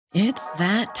It's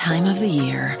that time of the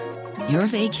year. Your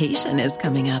vacation is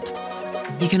coming up.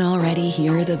 You can already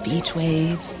hear the beach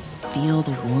waves, feel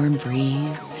the warm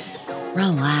breeze,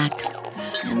 relax,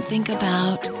 and think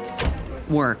about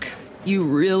work. You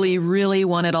really, really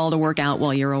want it all to work out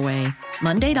while you're away.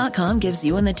 Monday.com gives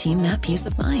you and the team that peace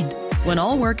of mind. When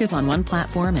all work is on one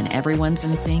platform and everyone's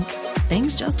in sync,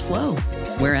 things just flow.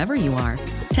 Wherever you are,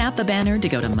 tap the banner to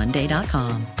go to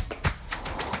Monday.com.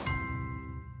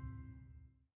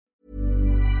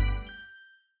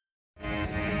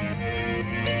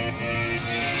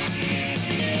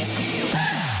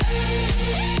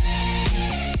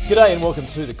 G'day and welcome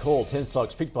to The Call, 10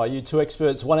 stocks picked by you, two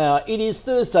experts, 1 hour. It is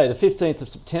Thursday, the 15th of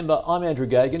September. I'm Andrew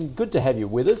Gagan. Good to have you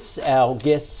with us. Our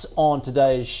guests on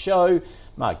today's show,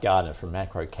 Mark Gardner from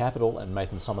Macro Capital and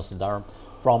Mathan Somasundaram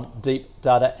from Deep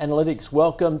Data Analytics.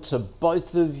 Welcome to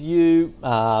both of you.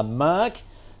 Mark,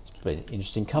 it's been an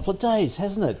interesting couple of days,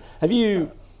 hasn't it? Have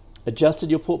you adjusted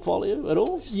your portfolio at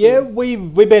all? Yeah,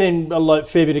 we've been in a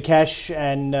fair bit of cash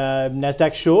and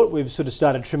Nasdaq short. We've sort of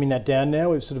started trimming that down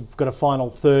now. We've sort of got a final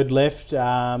third left,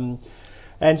 and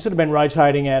sort of been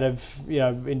rotating out of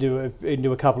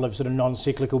into a couple of sort of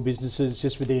non-cyclical businesses,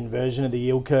 just with the inversion of the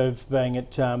yield curve being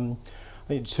at I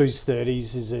think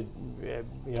 230s is at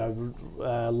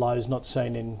lows not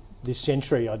seen in this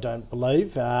century, I don't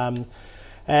believe.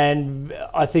 And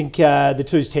I think the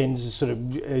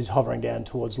 210s is hovering down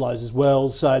towards lows as well.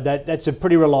 So that's a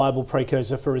pretty reliable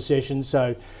precursor for recession.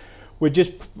 So we're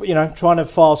just trying to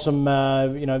file some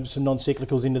some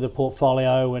non-cyclicals into the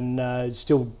portfolio and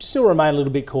still remain a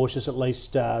little bit cautious, at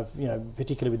least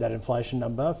particularly with that inflation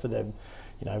number for the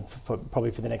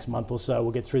probably for the next month or so.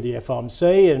 We'll get through the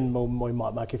FOMC and we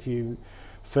might make a few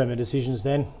firmer decisions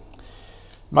then.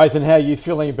 Mathan, how are you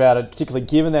feeling about it, particularly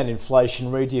given that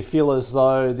inflation read? Do you feel as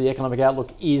though the economic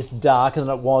outlook is darker than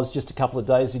it was just a couple of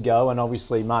days ago? And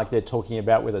obviously, Mark, they're talking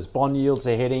about where those bond yields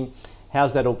are heading.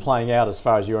 How's that all playing out as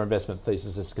far as your investment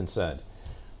thesis is concerned?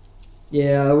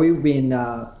 Yeah, we've been,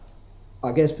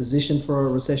 positioned for a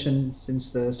recession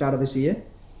since the start of this year.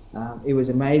 It was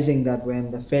amazing that when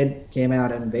the Fed came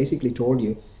out and basically told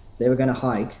you they were going to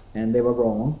hike, and they were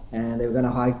wrong, and they were going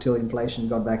to hike till inflation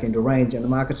got back into range, and the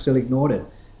market still ignored it.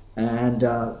 And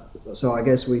so I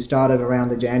guess we started around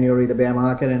the January, the bear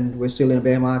market, and we're still in a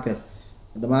bear market.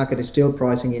 The market is still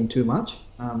pricing in too much.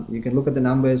 You can look at the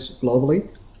numbers globally.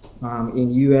 In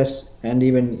US and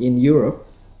even in Europe,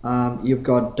 you've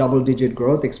got double-digit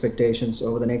growth expectations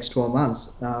over the next 12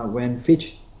 months, when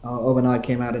Fitch overnight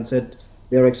came out and said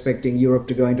they're expecting Europe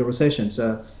to go into recession.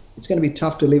 So it's going to be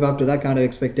tough to live up to that kind of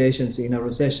expectations in a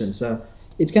recession. So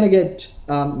it's going to get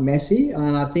messy,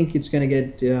 and I think it's going to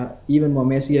get even more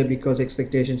messier because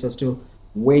expectations are still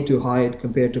way too high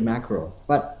compared to macro.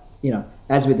 But,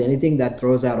 as with anything, that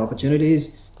throws out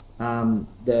opportunities.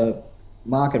 The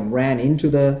market ran into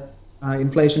the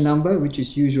inflation number, which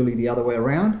is usually the other way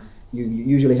around. You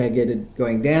usually get it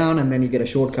going down, and then you get a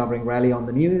short covering rally on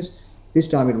the news. This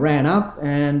time it ran up,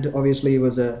 and obviously it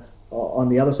was on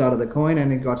the other side of the coin,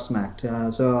 and it got smacked.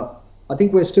 So I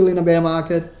think we're still in a bear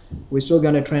market. We're still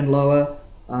going to trend lower,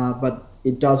 but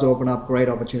it does open up great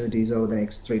opportunities over the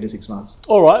next 3 to 6 months.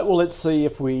 All right, well, let's see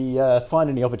if we find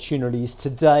any opportunities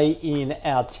today in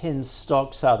our 10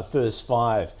 stocks. The first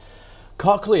 5.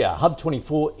 Cochlear,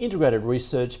 Hub24, Integrated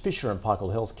Research, Fisher &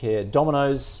 Paykel Healthcare,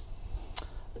 Domino's.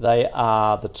 They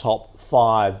are the top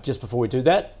 5. Just before we do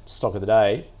that, stock of the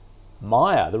day,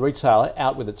 MYR, the retailer,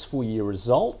 out with its full year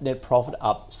result. Net profit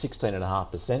up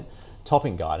 16.5%,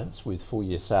 topping guidance with full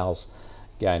year sales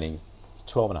gaining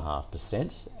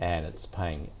 12.5%, and it's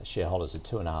paying shareholders a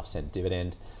 2.5-cent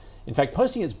dividend. In fact,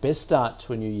 posting its best start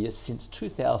to a new year since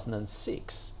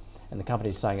 2006. And the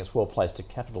company is saying it's well placed to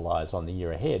capitalise on the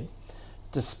year ahead,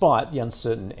 despite the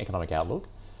uncertain economic outlook.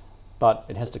 But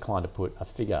it has declined to put a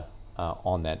figure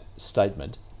on that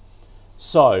statement.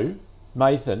 So,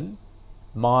 Mathan,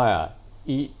 MYR,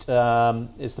 it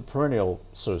is the perennial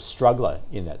sort of struggler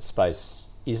in that space,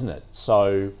 isn't it?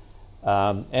 So,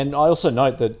 and I also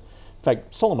note that, in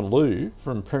fact, Solomon Lew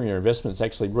from Premier Investments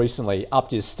actually recently upped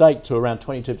his stake to around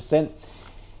 22%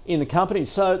 in the company.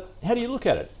 So, how do you look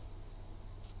at it?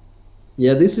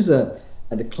 Yeah, this is the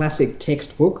classic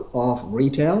textbook of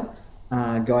retail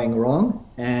going wrong,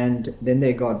 and then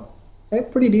they got a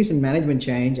pretty decent management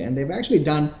change, and they've actually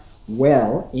done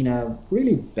well in a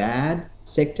really bad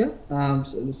sector.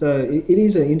 So it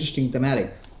is an interesting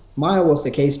thematic. MYR was the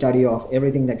case study of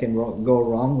everything that can go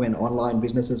wrong when online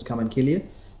businesses come and kill you,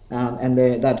 and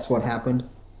that's what happened.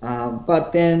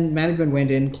 But then management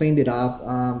went in, cleaned it up.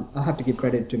 I have to give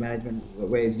credit to management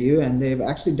where it's due, and they've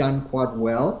actually done quite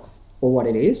well for what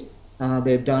it is.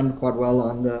 They've done quite well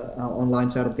on the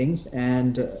online side of things,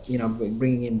 and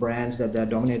bringing in brands that are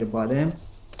dominated by them,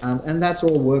 and that's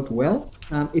all worked well.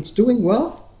 It's doing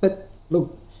well, but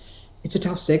look, it's a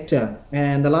tough sector,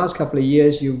 and the last couple of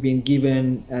years you've been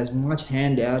given as much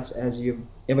handouts as you're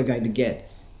ever going to get,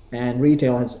 and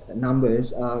retail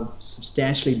numbers are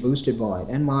substantially boosted by it,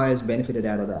 and MYR has benefited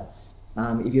out of that.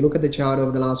 If you look at the chart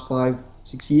over the last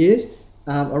 5-6 years,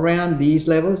 around these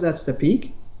levels, that's the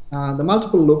peak. The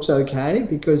multiple looks okay,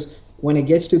 because when it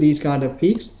gets to these kind of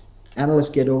peaks, analysts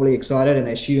get overly excited and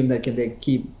assume that they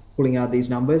keep pulling out these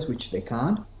numbers, which they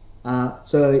can't.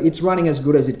 So it's running as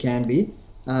good as it can be.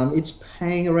 It's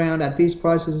paying around, at these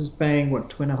prices, it's paying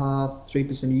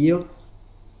 2.5-3% yield.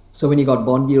 So when you got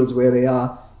bond yields where they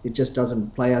are, it just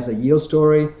doesn't play as a yield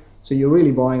story. So you're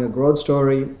really buying a growth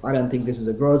story. I don't think this is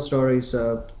a growth story,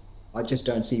 so I just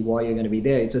don't see why you're going to be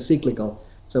there. It's a cyclical.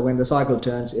 So when the cycle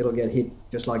turns, it'll get hit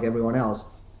just like everyone else.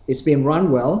 It's been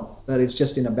run well, but it's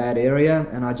just in a bad area,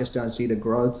 and I just don't see the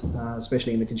growth,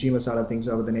 especially in the consumer side of things,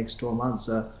 over the next 12 months.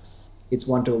 So it's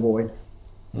one to avoid.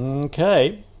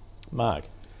 Okay. Mark?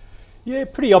 Yeah,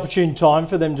 pretty opportune time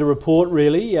for them to report,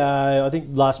 really. I think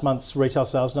last month's retail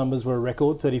sales numbers were a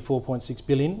record, 34.6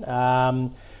 billion.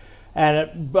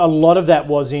 And a lot of that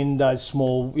was in those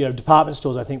small, department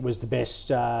stores. I think was the best,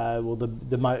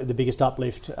 the biggest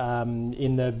uplift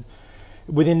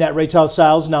within that retail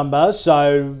sales number.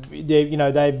 So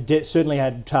they've certainly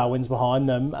had tailwinds behind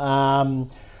them.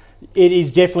 It is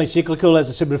definitely cyclical, as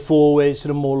I said before. We're sort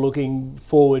of more looking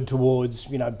forward towards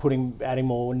adding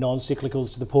more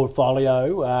non-cyclicals to the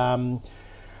portfolio.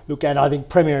 Look, and I think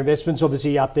Premier Investments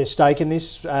obviously upped their stake in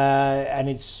this, and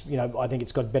it's I think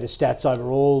it's got better stats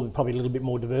overall, and probably a little bit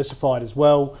more diversified as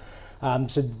well.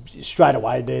 So straight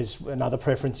away, there's another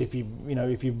preference. If you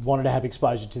wanted to have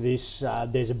exposure to this,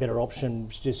 there's a better option.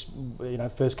 Just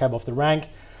first came off the rank.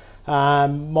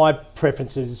 My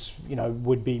preferences,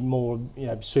 would be more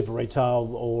super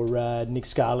retail or Nick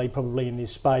Scali probably in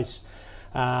this space.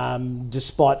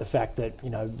 Despite the fact that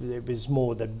it was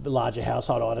more the larger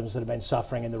household items that have been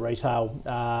suffering in the retail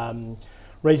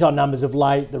numbers of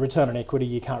late. The return on equity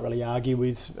you can't really argue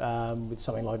with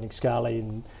something like Nick Scali,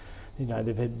 and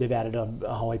they've added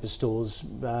a whole heap of stores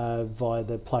via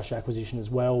the Plush acquisition as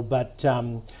well. But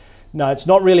no, it's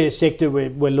not really a sector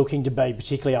we're looking to be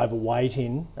particularly overweight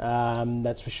in.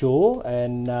 That's for sure.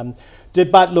 And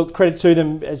but look, credit to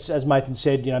them, as Mathan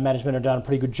said, management have done a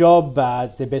pretty good job.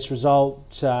 It's their best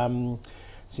result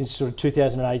since sort of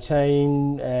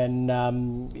 2018, and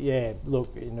look,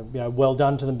 well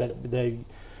done to them. But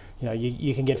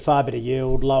you can get far better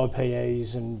yield, lower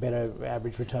PEs, and better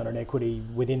average return on equity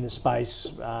within the space.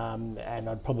 And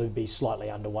I'd probably be slightly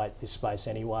underweight this space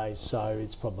anyway, so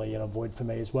it's probably an avoid for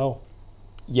me as well.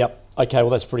 Yep. Okay. Well,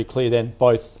 that's pretty clear then.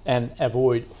 Both an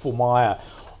avoid for MYR.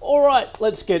 All right,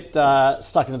 let's get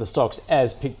stuck into the stocks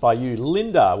as picked by you.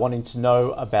 Linda, wanting to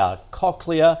know about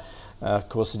Cochlear. Of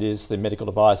course, it is the medical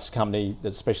device company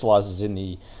that specialises in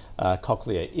the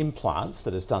cochlear implants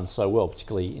that has done so well,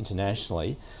 particularly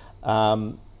internationally.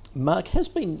 Mark has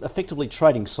been effectively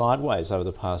trading sideways over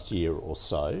the past year or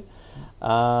so.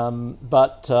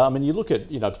 But you look at,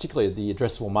 particularly the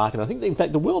addressable market. I think, in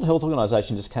fact, the World Health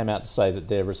Organization just came out to say that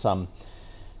there are some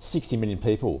 60 million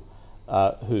people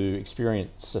who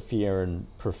experience severe and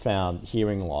profound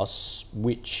hearing loss,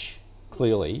 which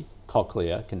clearly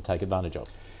Cochlear can take advantage of.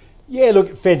 Yeah,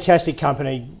 look, fantastic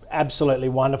company, absolutely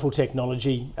wonderful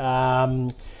technology.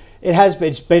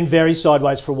 It's been very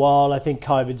sideways for a while. I think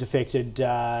COVID's affected, you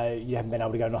haven't been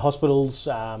able to go into hospitals,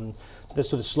 so that's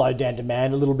sort of slowed down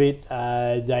demand a little bit.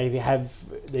 I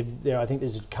think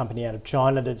there's a company out of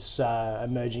China that's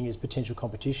emerging as potential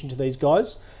competition to these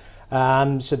guys.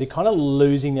 So they're kind of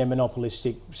losing their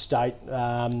monopolistic state,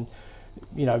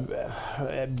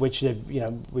 which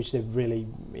they've really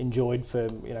enjoyed for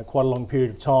quite a long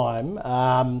period of time.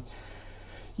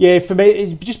 For me,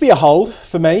 it'd just be a hold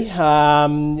for me.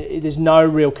 There's no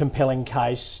real compelling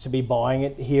case to be buying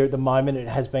it here at the moment. It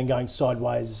has been going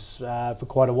sideways for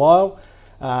quite a while.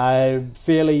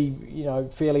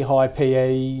 Fairly high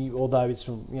PE, although it's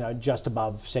just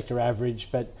above sector average.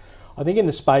 But I think in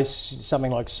the space,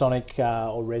 something like Sonic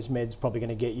or ResMed's probably going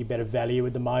to get you better value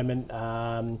at the moment.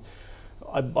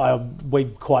 We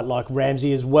quite like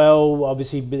Ramsay as well.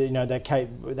 Obviously, with that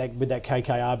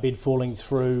KKR bid falling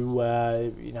through,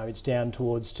 it's down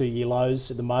towards 2-year lows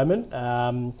at the moment.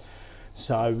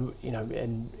 So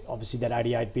and obviously that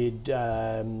 88 bid,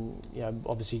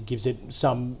 obviously gives it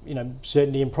some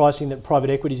certainty in pricing that private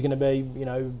equity is going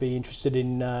to be interested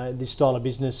in this style of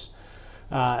business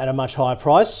at a much higher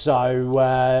price. So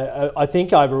I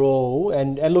think overall,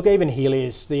 and look, even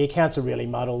Helios, the accounts are really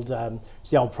muddled.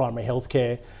 It's the old primary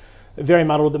healthcare, very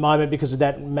muddled at the moment because of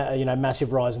that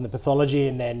massive rise in the pathology,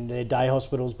 and then their day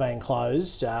hospitals being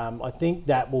closed. I think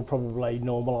that will probably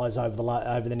normalise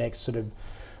over the next sort of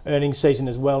earnings season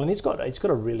as well, and it's got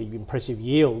a really impressive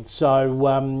yield.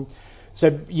 So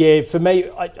yeah, for me,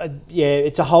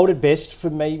 it's a hold at best for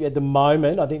me at the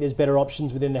moment. I think there's better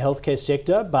options within the healthcare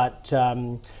sector, but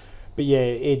yeah,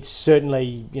 it's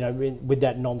certainly, with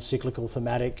that non-cyclical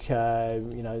thematic, I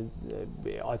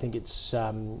think it's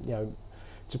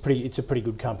it's a pretty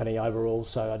good company overall.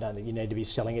 So I don't think you need to be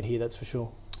selling it here. That's for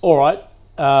sure. All right,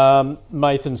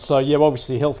 Mathan. So yeah,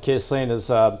 obviously healthcare seen as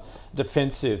a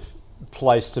defensive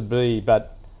place to be,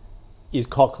 but is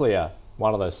Cochlear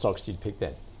one of those stocks you'd pick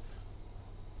then?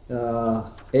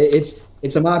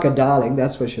 It's a market darling,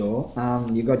 that's for sure.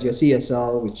 You got your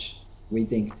CSL, which we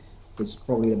think is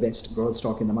probably the best growth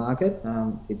stock in the market.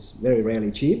 It's very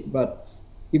rarely cheap, but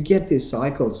you get these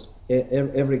cycles.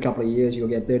 Every couple of years you'll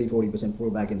get 30-40%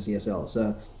 pullback in CSL.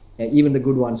 So even the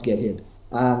good ones get hit.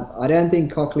 I don't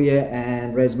think Cochlear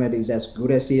and ResMed is as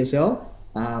good as CSL.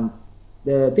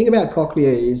 The thing about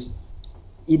Cochlear is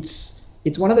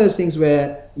it's one of those things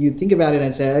where you think about it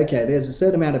and say, okay, there's a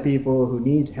certain amount of people who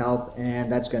need help and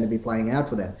that's going to be playing out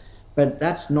for them. But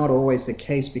that's not always the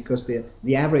case, because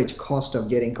the average cost of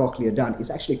getting Cochlear done is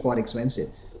actually quite expensive.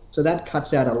 So that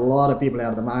cuts out a lot of people out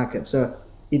of the market. So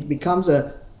it becomes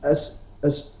to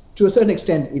a certain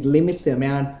extent, it limits the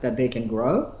amount that they can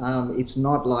grow. It's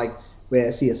not like where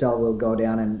CSL will go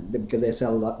down and because they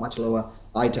sell much lower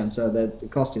items, so the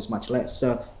cost is much less.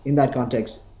 So in that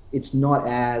context, it's not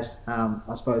as,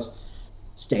 I suppose,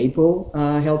 staple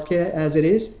healthcare as it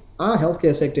is. Our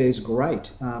healthcare sector is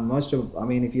great.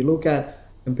 If you look at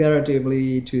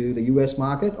comparatively to the US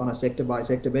market on a sector by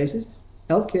sector basis,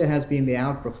 healthcare has been the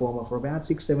outperformer for about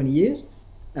 6-7 years.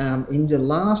 In the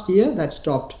last year, that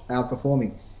stopped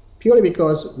outperforming purely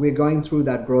because we're going through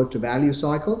that growth to value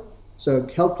cycle. So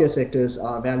healthcare sectors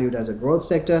are valued as a growth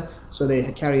sector, so they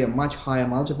carry a much higher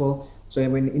multiple. So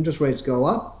when interest rates go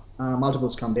up,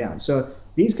 multiples come down. So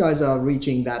these guys are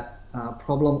reaching that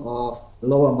problem of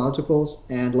lower multiples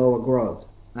and lower growth,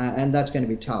 and that's going to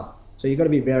be tough. So you've got to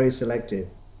be very selective,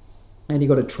 and you've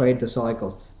got to trade the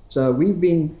cycles. So we've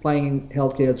been playing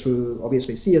healthcare through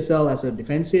obviously CSL as a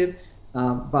defensive,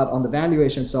 but on the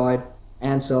valuation side,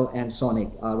 Ansell and Sonic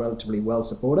are relatively well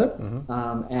supported,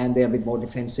 and they're a bit more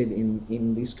defensive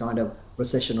in this kind of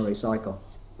recessionary cycle.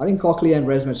 I think Cochlear and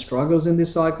ResMed struggles in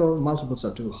this cycle. Multiples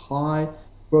are too high.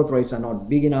 Growth rates are not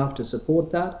big enough to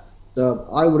support that. So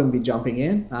I wouldn't be jumping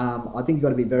in. I think you've got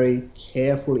to be very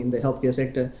careful in the healthcare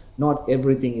sector. Not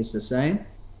everything is the same.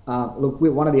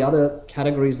 One of the other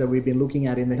categories that we've been looking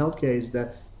at in the healthcare is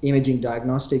the imaging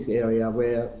diagnostic area,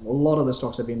 where a lot of the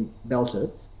stocks have been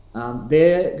belted.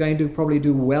 They're going to probably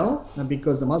do well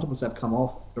because the multiples have come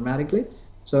off dramatically.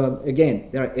 So again,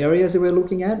 there are areas that we're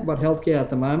looking at, but healthcare at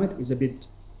the moment is a bit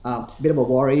of a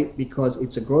worry because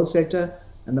it's a growth sector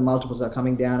and the multiples are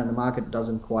coming down and the market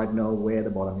doesn't quite know where the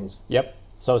bottom is. Yep.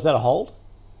 So is that a hold?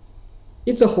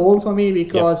 It's a hold for me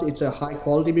because it's a high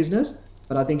quality business,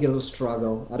 but I think it'll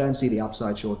struggle. I don't see the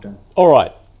upside short term. All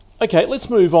right. Okay, let's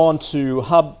move on to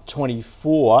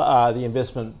Hub24, the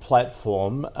investment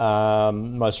platform.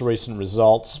 Most recent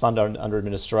results, fund under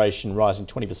administration rising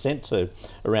 20% to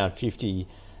around 50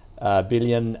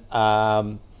 billion.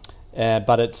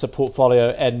 But it's a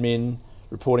portfolio admin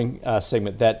reporting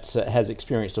segment that has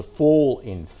experienced a fall,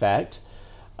 in fact.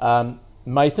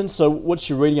 Mathan, so what's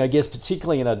your reading, I guess,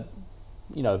 particularly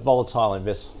in a volatile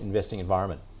investing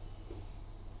environment?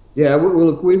 Yeah,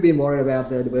 we've been worried about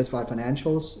the diversified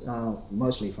financials,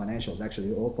 mostly financials,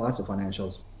 actually, all parts of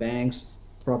financials, banks,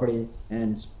 property,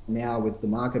 and now with the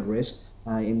market risk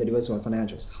in the diversified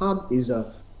financials. Hub is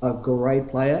a great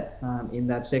player in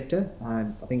that sector.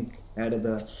 I think out of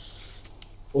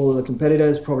all the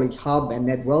competitors, probably Hub and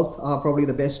Net Wealth are probably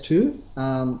the best two.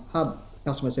 Hub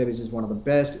customer service is one of the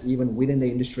best. Even within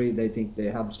the industry, they think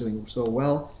their Hub's doing so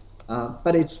well.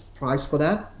 But it's priced for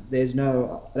that. I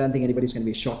don't think anybody's going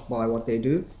to be shocked by what they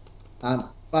do.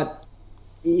 But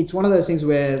it's one of those things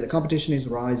where the competition is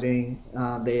rising.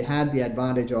 They had the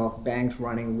advantage of banks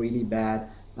running really bad,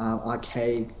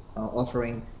 archaic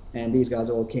offering, and these guys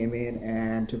all came in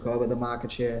and took over the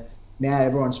market share. Now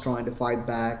everyone's trying to fight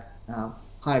back.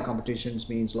 Higher competitions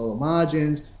means lower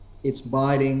margins. It's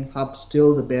biting. Hub's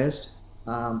still the best.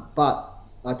 But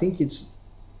I think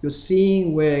you're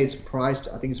seeing where it's priced.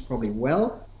 I think it's probably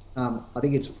well. I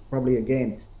think it's probably,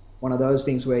 again, one of those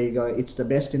things where you go, it's the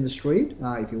best in the street.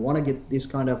 If you want to get this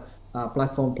kind of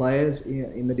platform players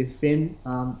in the DFIN.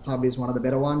 Hub is one of the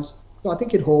better ones. So I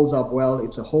think it holds up well.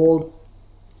 It's a hold.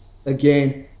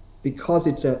 Again, because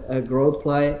it's a growth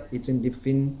play, it's in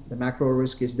DFIN, the macro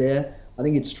risk is there. I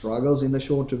think it struggles in the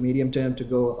short to medium term to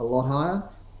go a lot higher.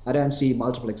 I don't see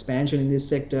multiple expansion in this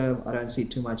sector. I don't see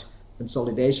too much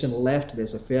consolidation left.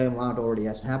 There's a fair amount already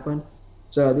has happened.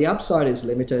 So the upside is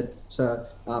limited. So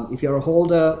if you're a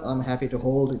holder, I'm happy to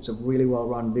hold. It's a really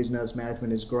well-run business.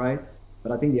 Management is great.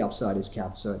 But I think the upside is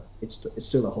capped. So it's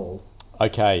still a hold.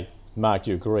 Okay. Mark,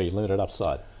 do you agree? Limited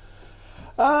upside?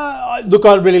 Look,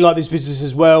 I really like this business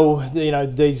as well. You know,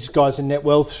 these guys in Net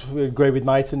Wealth, we agree with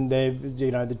Mathan. They're,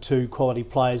 you know, the two quality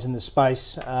players in the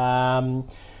space.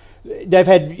 They've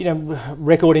had, you know,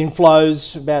 record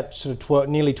inflows, about sort of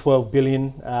nearly 12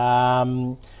 billion.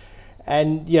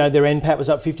 And, you know, their NPAT was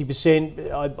up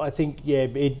 50%. I think, yeah,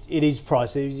 it is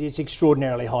priced. It's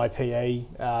extraordinarily high PE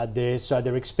there, so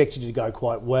they're expected to go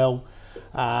quite well.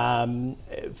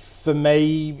 For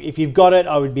me, if you've got it,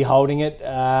 I would be holding it.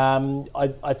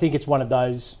 I think it's one of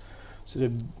those sort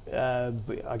of,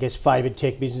 I guess, favoured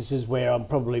tech businesses where I'll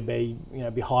probably be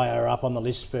higher up on the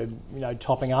list for,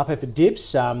 topping up if it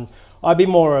dips. I'd be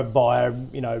more a buyer,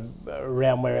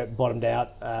 around where it bottomed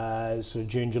out, sort of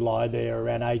June, July there,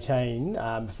 around 18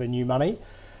 for new money.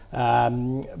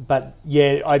 But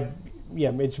yeah,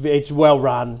 it's well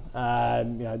run.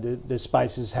 The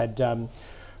space has had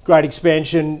great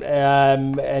expansion,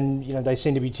 and they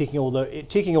seem to be ticking all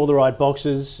the right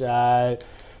boxes.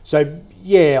 So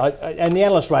yeah, and the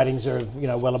analyst ratings are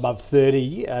well above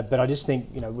 30. But I just think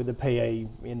with the PE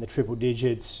in the triple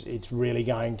digits, it's really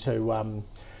going to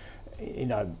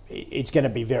it's going to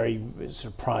be very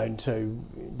sort of prone to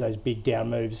those big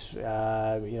down moves, in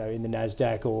the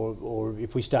Nasdaq, or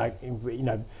if we start,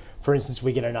 for instance,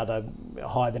 we get another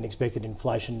higher than expected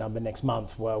inflation number next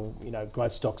month. Well,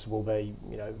 growth stocks will be,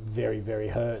 very, very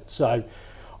hurt. So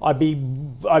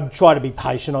I'd try to be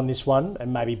patient on this one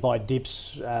and maybe buy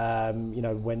dips,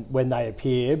 when they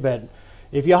appear. But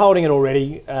if you're holding it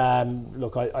already,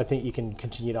 look, I think you can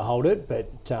continue to hold it, but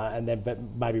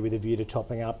maybe with a view to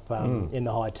topping up in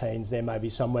the high teens there, maybe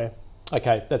somewhere.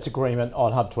 Okay, that's agreement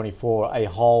on Hub24, a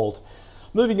hold.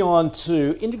 Moving on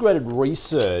to integrated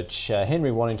research.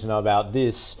 Henry wanting to know about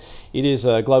this. It is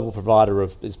a global provider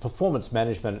of performance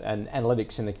management and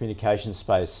analytics in the communication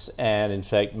space. And in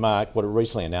fact, Mark, what it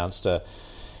recently announced,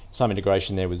 some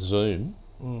integration there with Zoom.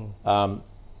 But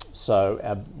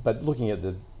looking at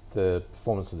the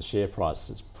performance of the share price,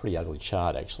 it's a pretty ugly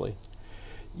chart actually.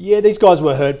 Yeah, these guys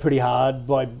were hurt pretty hard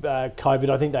by COVID.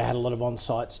 I think they had a lot of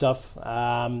on-site stuff.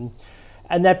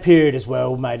 And that period as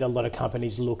well made a lot of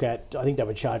companies look at, I think they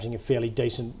were charging a fairly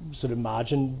decent sort of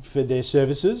margin for their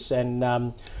services. And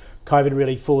COVID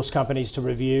really forced companies to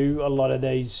review a lot of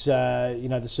these,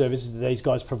 the services that these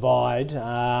guys provide.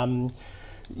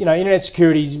 Internet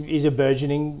security is a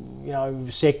burgeoning,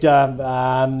 sector.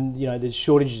 There's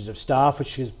shortages of staff,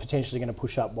 which is potentially going to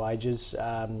push up wages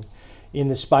in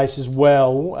the space as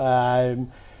well.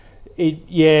 It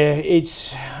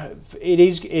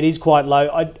is quite low.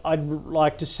 I'd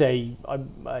like to see,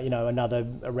 another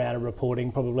round of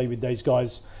reporting probably with these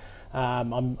guys.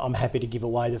 I'm happy to give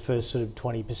away the first sort of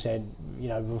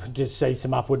 20%, to see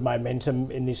some upward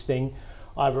momentum in this thing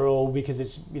overall, because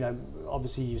it's,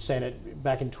 obviously you've seen it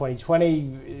back in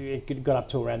 2020, it got up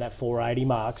to around that 480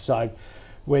 mark. So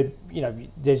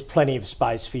there's plenty of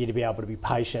space for you to be able to be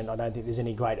patient. I don't think there's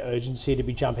any great urgency to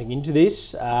be jumping into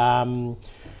this.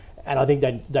 And I think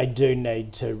they do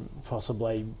need to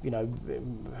possibly,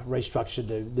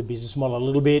 restructure the business model a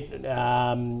little bit.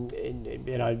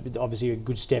 Obviously a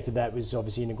good step of that was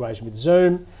obviously integration with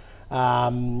Zoom.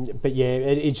 But yeah,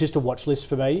 it's just a watch list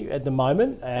for me at the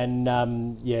moment.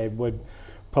 And we'd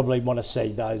probably want to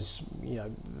see those,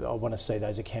 I want to see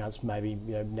those accounts maybe,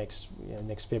 next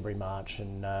February, March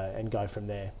and go from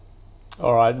there.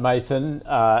 All right, Mathan,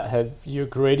 have you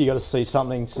agreed you got to see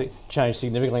something change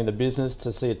significantly in the business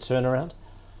to see a turnaround?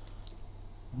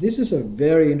 This is a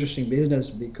very interesting business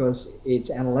because it's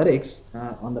analytics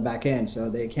on the back end. So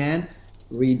they can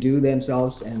redo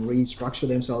themselves and restructure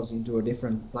themselves into a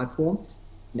different platform.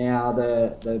 Now,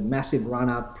 the massive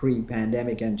run-up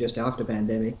pre-pandemic and just after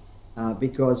pandemic,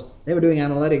 because they were doing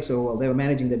analytics, or they were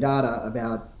managing the data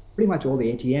about pretty much all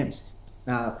the ATMs.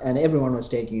 And everyone was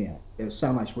taking it. There was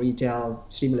so much retail,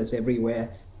 stimulus everywhere,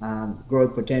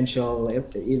 growth potential.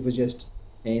 It was just,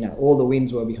 all the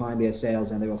winds were behind their sails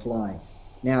and they were flying.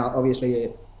 Now,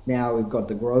 obviously, we've got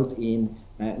the growth in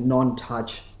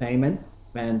non-touch payment,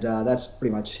 and that's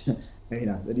pretty much,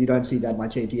 you don't see that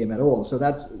much ATM at all. So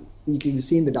you've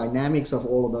seen the dynamics of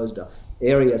all of those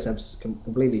areas have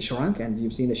completely shrunk, and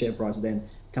you've seen the share price then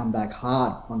come back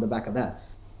hard on the back of that.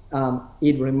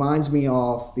 It reminds me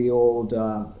of the old,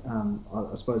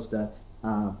 I suppose, the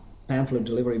pamphlet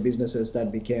delivery businesses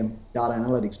that became data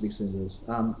analytics businesses.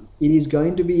 It is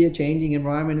going to be a changing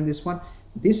environment in this one.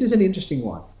 This is an interesting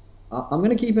one. I'm going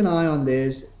to keep an eye on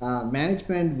this.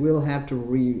 Management will have to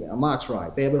Mark's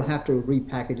right. They will have to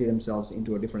repackage themselves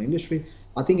into a different industry.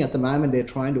 I think at the moment they're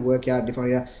trying to work out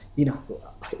different.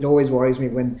 It always worries me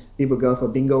when people go for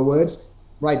bingo words.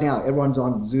 Right now, everyone's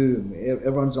on Zoom,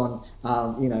 everyone's on,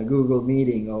 Google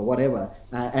Meeting or whatever.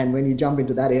 And when you jump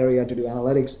into that area to do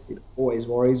analytics, it always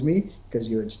worries me because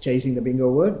you're chasing the bingo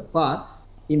word. But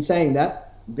in saying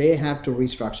that, they have to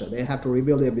restructure. They have to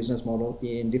rebuild their business model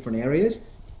in different areas.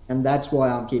 And that's why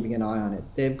I'm keeping an eye on it.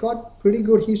 They've got pretty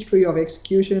good history of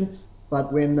execution,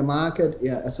 but when the market,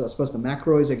 so I suppose the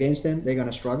macro is against them, they're going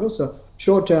to struggle. So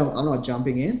short term, I'm not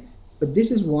jumping in. But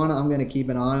this is one I'm going to keep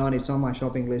an eye on. It's on my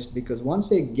shopping list because once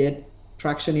they get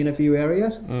traction in a few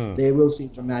areas, they will see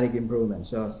dramatic improvement.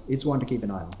 So it's one to keep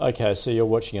an eye on. Okay, so you're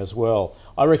watching as well.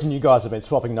 I reckon you guys have been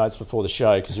swapping notes before the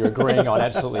show because you're agreeing on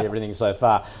absolutely everything so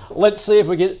far. Let's see if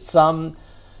we get some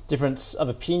difference of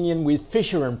opinion with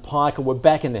Fisher & Paykel. We're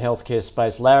back in the healthcare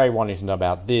space. Larry wanting to know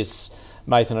about this.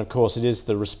 Mathan, of course, it is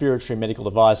the respiratory medical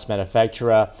device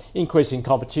manufacturer, increasing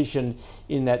competition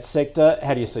in that sector.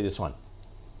 How do you see this one?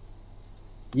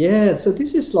 Yeah, so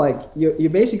this is like you're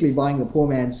basically buying the poor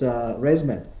man's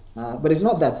ResMed, but it's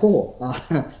not that poor.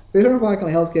 Fisher & Paykel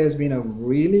Healthcare has been a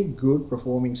really good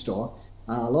performing stock.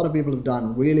 A lot of people have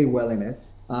done really well in it,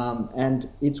 and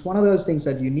it's one of those things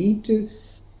that you need to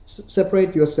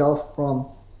separate yourself from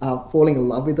falling in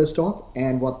love with the stock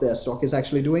and what the stock is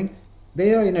actually doing.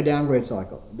 They are in a downgrade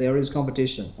cycle. There is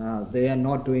competition. They are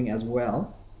not doing as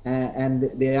well, and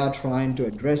they are trying to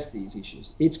address these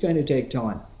issues. It's going to take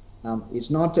time. It's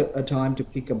not a time to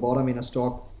pick a bottom in a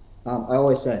stock. I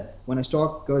always say, when a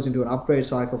stock goes into an upgrade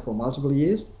cycle for multiple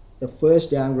years, the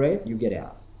first downgrade, you get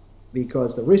out.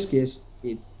 Because the risk is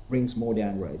it brings more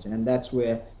downgrades. And that's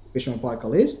where Fisher &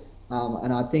 Paykel is.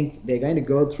 And I think they're going to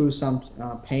go through some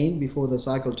pain before the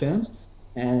cycle turns.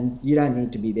 And you don't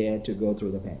need to be there to go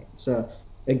through the pain. So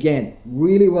again,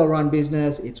 really well-run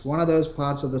business. It's one of those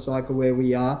parts of the cycle where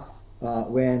we are,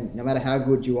 when no matter how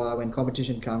good you are, when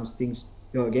competition comes, things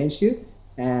go against you,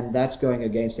 and that's going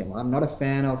against them. I'm not a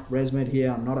fan of ResMed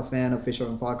here. I'm not a fan of Fisher &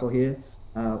 Paykel here,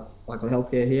 Paykel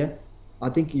Healthcare here. I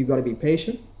think you've got to be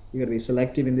patient. You've got to be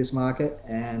selective in this market,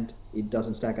 and it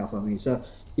doesn't stack up for me. So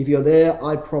if you're there,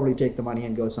 I'd probably take the money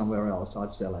and go somewhere else.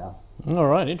 I'd sell out. All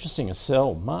right, interesting. A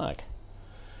sell. Mark?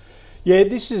 Yeah,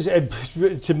 this is,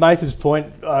 to Mathan's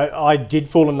point, I did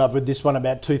fall in love with this one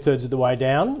about 2/3 of the way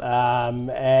down.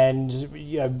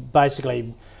 And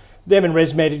basically, them and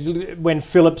ResMed, when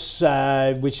Philips,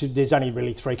 which there's only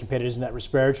really 3 competitors in that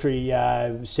respiratory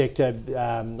sector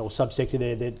or subsector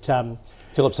there that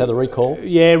Philips had the recall.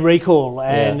 Yeah, recall,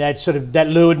 and that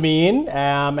lured me in,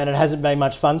 and it hasn't been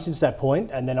much fun since that point.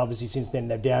 And then obviously since then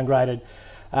they've downgraded.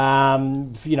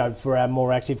 For our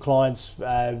more active clients,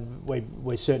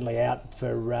 we're certainly out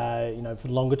for for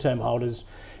longer term holders.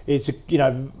 It's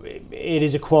it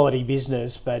is a quality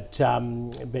business, but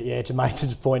yeah, to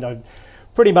Mathan's point, I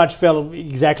pretty much fell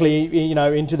exactly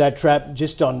into that trap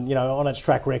just on on its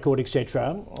track record,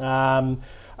 etc.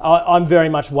 I'm very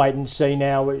much wait and see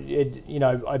now.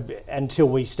 Until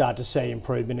we start to see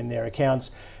improvement in their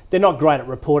accounts. They're not great at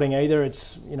reporting either.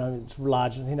 It's it's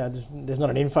large. There's not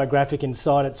an infographic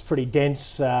inside. It's pretty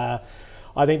dense. I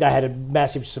think they had a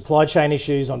massive supply chain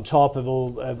issues on top of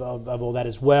all that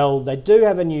as well. They do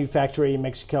have a new factory in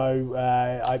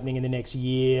Mexico opening in the next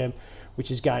year,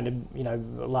 which is going to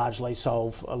largely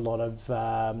solve a lot of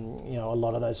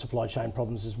those supply chain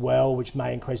problems as well, which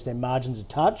may increase their margins a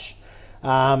touch.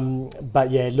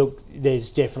 But yeah, look, there's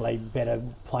definitely better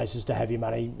places to have your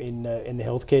money in the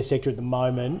healthcare sector at the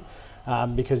moment,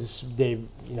 because they've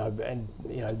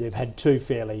they've had 2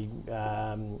 fairly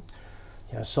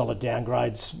solid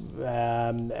downgrades,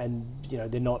 and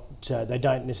they're not they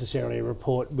don't necessarily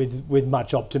report with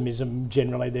much optimism.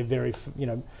 Generally, they're very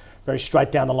very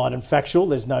straight down the line and factual.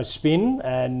 There's no spin,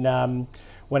 and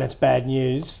when it's bad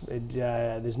news,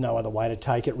 there's no other way to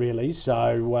take it really.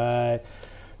 So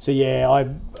yeah,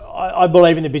 I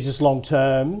believe in the business long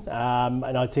term,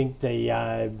 and I think they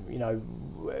have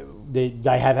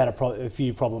had a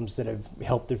few problems that have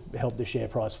helped the share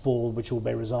price fall, which will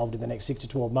be resolved in the next 6 to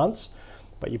 12 months.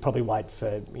 But you probably wait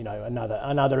for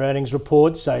another earnings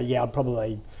report. So yeah,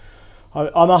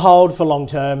 I'm a hold for long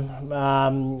term,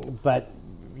 but.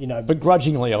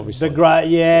 Begrudgingly, obviously.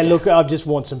 Look, I've just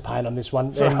worn some pain on this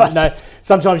one. Right.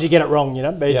 sometimes you get it wrong, you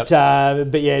know. But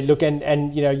Yep. but yeah, look,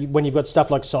 and you know, when you've got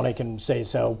stuff like Sonic and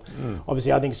CSL,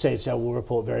 obviously I think CSL will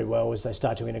report very well as they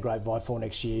start to integrate Vifor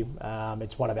next year.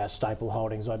 It's one of our staple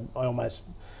holdings.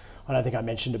 I don't think I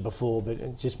mentioned it before, but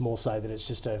it's just more so that it's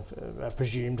just a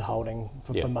presumed holding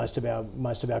for most of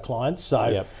our clients.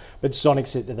 So, but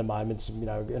Sonic's at the moment, you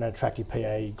know, an attractive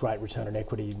PE, great return on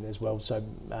equity as well. So,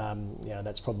 you know,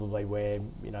 that's probably where,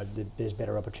 you know, there's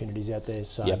better opportunities out there.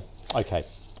 So, Okay,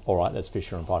 all right. That's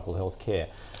Fisher and Paykel Healthcare.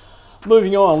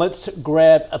 Moving on, let's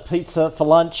grab a pizza for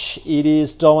lunch. It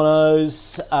is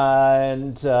Domino's,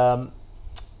 and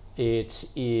it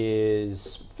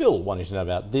is Phil wanting to know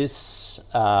about this.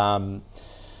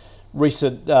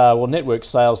 Recent network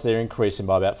sales there increasing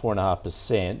by about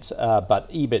 4.5%,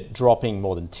 but EBIT dropping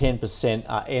more than 10%.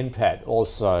 NPAT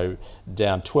also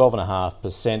down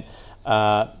 12.5%.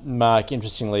 Mark,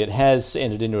 interestingly, it has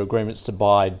entered into agreements to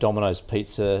buy Domino's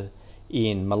Pizza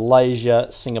in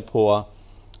Malaysia, Singapore,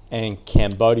 and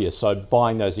Cambodia. So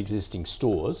buying those existing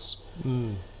stores.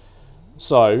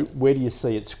 So where do you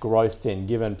see its growth then,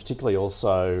 given particularly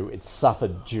also it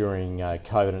suffered during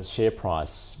COVID and its share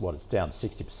price, it's down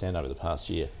 60% over the past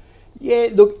year? Yeah,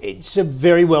 look, it's a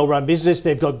very well-run business.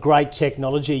 They've got great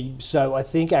technology, so I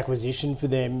think acquisition for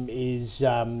them is, you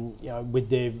know, with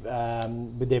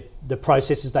the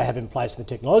processes they have in place and the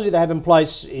technology they have in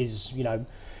place is, you know,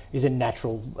 is a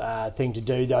natural thing to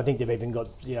do. I think they've even got,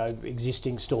 you know,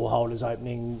 existing store holders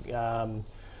opening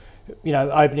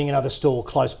another store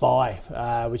close by,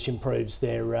 which improves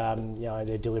their, you know,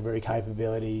 their delivery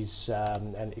capabilities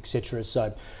and etc.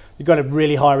 So you've got a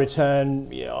really high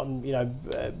return,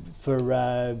 for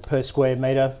per square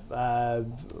metre for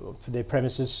their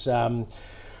premises.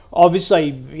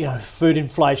 Obviously, you know, food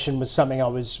inflation was something I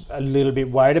was a little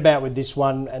bit worried about with this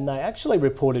one, and they actually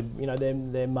reported, you know,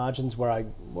 their margins were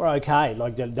okay,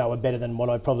 like they were better than what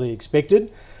I probably expected.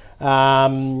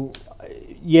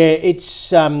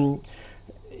 It's.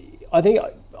 I think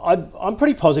I'm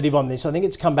pretty positive on this. I think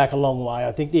it's come back a long way.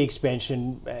 I think the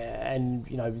expansion and,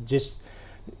 you know, just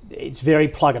it's very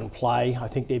plug and play. I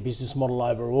think their business model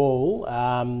overall.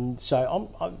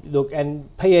 Look,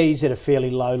 and PE's at a fairly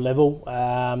low level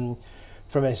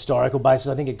from a historical basis.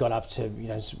 I think it got up to, you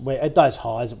know, at those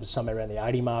highs it was somewhere around the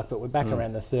 80 mark, but we're back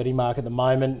around the 30 mark at the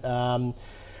moment.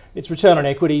 Its return on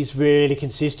equity is really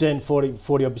consistent,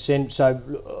 40%.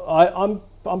 So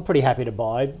I'm pretty happy to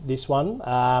buy this one.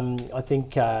 I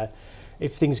think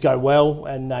if things go well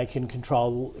and they can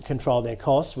control their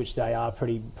costs, which they are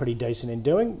pretty decent in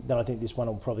doing, then I think this one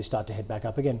will probably start to head back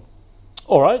up again.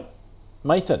 All right,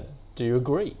 Mathan, do you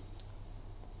agree?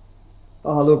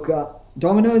 Look,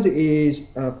 Domino's is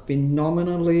a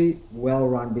phenomenally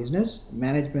well-run business.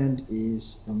 Management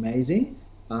is amazing.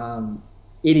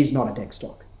 It is not a tech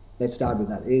stock. Let's start with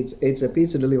that. It's a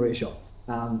pizza delivery shop.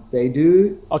 They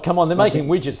do. Oh, come on! They're making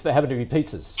widgets. They happen to be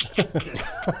pizzas.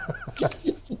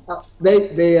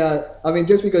 I mean,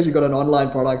 just because you've got an online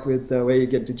product with where you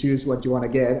get to choose what you want to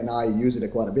get, and I use it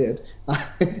quite a bit,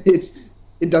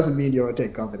 it doesn't mean you're a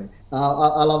tech company.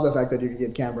 I love the fact that you can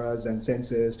get cameras and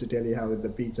sensors to tell you how the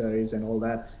pizza is and all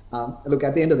that. Look,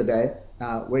 at the end of the day,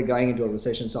 we're going into a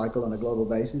recession cycle on a global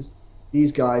basis.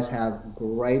 These guys have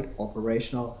great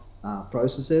operational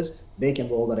processes. They can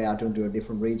roll that out into a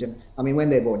different region. I mean,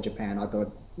 when they bought Japan, I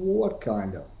thought, what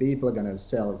kind of people are going to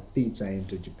sell pizza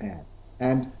into Japan?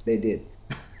 And they did.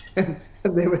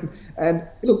 And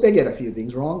look, they get a few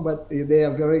things wrong, but they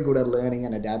are very good at learning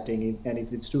and adapting. And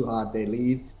if it's too hard, they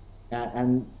leave.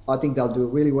 And I think they'll do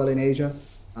really well in Asia.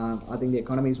 I think the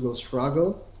economies will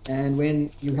struggle. And when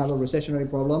you have a recessionary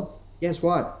problem, guess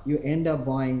what? You end up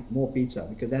buying more pizza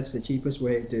because that's the cheapest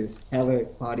way to have a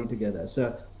party together.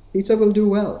 So pizza will do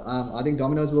well. I think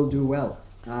Domino's will do well.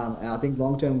 I think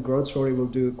long-term growth story will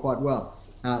do quite well.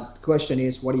 The question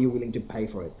is, what are you willing to pay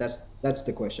for it? That's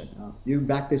the question. You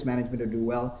back this management to do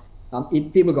well.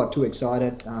 People got too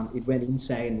excited. It went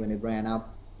insane when it ran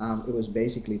up. It was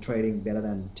basically trading better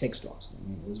than tech stocks. I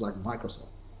mean, it was like Microsoft.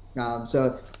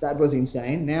 So that was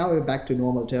insane. Now we're back to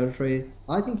normal territory.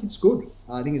 I think it's good.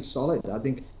 I think it's solid. I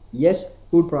think, yes,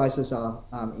 food prices are,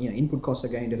 input costs are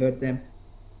going to hurt them,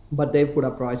 but they've put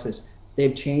up prices.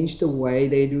 They've changed the way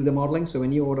they do the modeling. So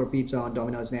when you order pizza on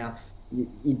Domino's now,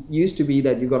 it used to be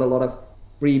that you got a lot of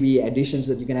freebie additions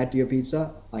that you can add to your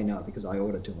pizza. I know because I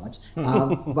order too much.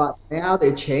 But now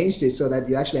they changed it so that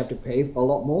you actually have to pay a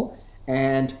lot more.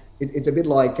 And it's a bit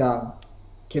like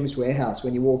Chemist Warehouse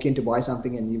when you walk in to buy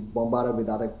something and you're bombarded with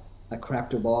other crap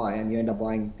to buy and you end up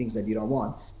buying things that you don't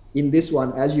want. in this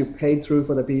one, as you pay through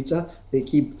for the pizza, they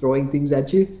keep throwing things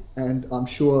at you. And I'm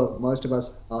sure most of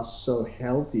us are so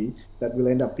healthy that we'll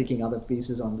end up picking other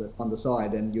pieces on the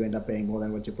side, and you end up paying more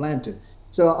than what you planned to.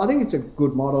 So I think it's a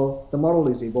good model. The model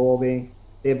is evolving.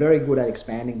 They're very good at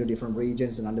expanding to different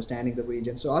regions and understanding the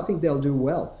region. So I think they'll do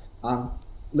well.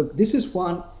 Look, this is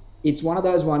it's one of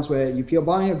those ones where if you're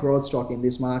buying a growth stock in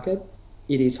this market,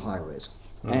 it is high risk.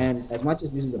 And as much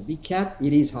as this is a big cap,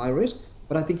 it is high risk,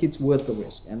 but I think it's worth the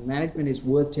risk, and management is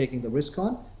worth taking the risk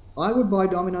on. I would buy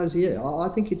Domino's here. I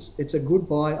think it's a good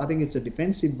buy. I think it's a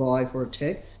defensive buy for a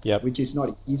tech, which is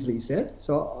not easily said.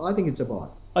 So I think it's a buy.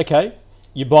 Okay,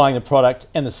 you're buying the product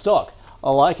and the stock. I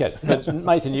like it. But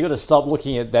Mathan, you've got to stop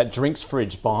looking at that drinks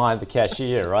fridge behind the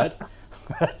cashier, right?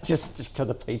 just to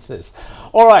the pizzas.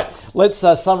 All right, let's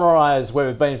summarise where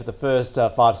we've been for the first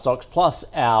 5 stocks, plus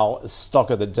our stock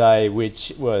of the day,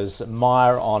 which was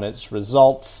MYR on its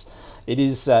results. It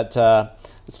is at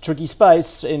it's a tricky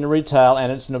space in retail,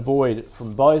 and it's an avoid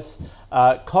from both.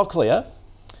 Cochlear,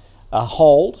 a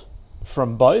hold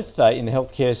from both in the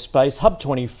healthcare space.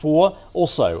 Hub24,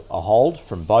 also a hold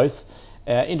from both.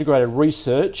 Integrated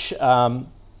Research,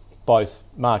 both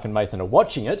Mark and Mathan are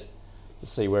watching it to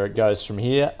see where it goes from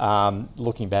here,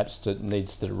 looking perhaps to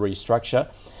needs to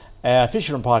restructure.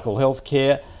 Fisher & Paykel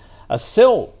Healthcare, a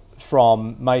sell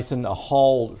from Mathan, a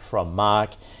hold from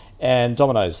Mark, and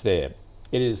Domino's there.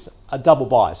 It is a double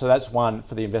buy, so that's one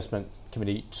for the investment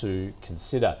committee to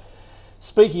consider.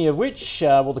 Speaking of which,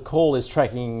 the call is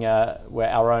tracking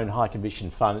our own high conviction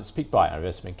fund. It's picked by our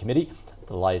investment committee.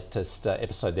 The latest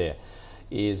episode there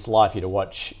is live here to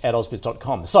watch at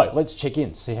ausbiz.com. So let's check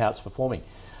in, see how it's performing.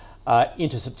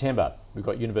 Into September, we've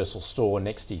got Universal Store,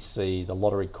 NextDC, the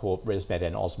Lottery Corp, ResMed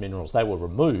and Oz Minerals. They were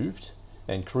removed,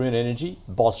 and Karoon Energy,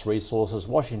 Boss Resources,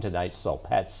 Washington H. Soul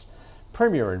Patts,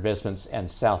 Premier Investments and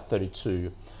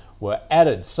South32 were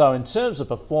added. So in terms of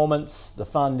performance, the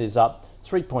fund is up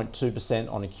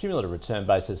 3.2% on a cumulative return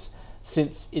basis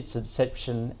since its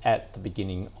inception at the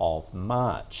beginning of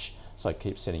March. So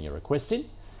keep sending your requests in.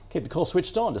 Keep the call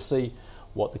switched on to see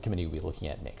what the committee will be looking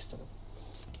at next.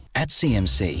 At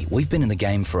CMC, we've been in the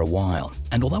game for a while,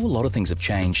 and although a lot of things have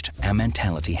changed, our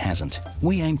mentality hasn't.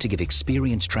 We aim to give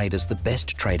experienced traders the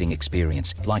best trading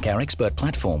experience, like our expert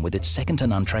platform with its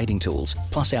second-to-none trading tools.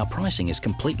 Plus, our pricing is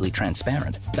completely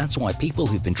transparent. That's why people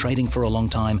who've been trading for a long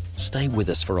time stay with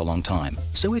us for a long time.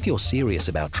 So if you're serious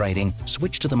about trading,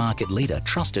 switch to the market leader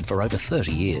trusted for over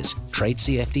 30 years. Trade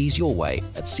CFDs your way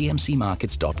at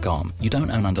cmcmarkets.com. You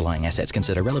don't own underlying assets.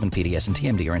 Consider relevant PDS and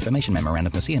TMD or information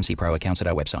memorandum for CMC Pro accounts at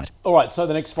our website. All right, so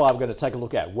the next 5 we're going to take a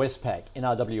look at Westpac,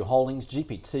 NRW Holdings,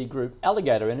 GPT Group,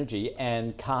 Alligator Energy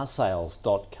and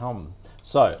carsales.com.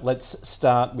 So let's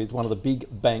start with one of the big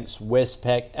banks,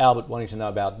 Westpac. Albert wanting to know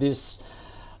about this.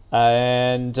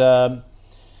 And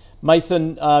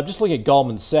Mathan, just looking at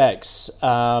Goldman Sachs,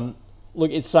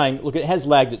 it's saying, it has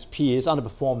lagged its peers,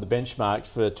 underperformed the benchmark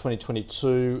for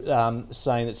 2022,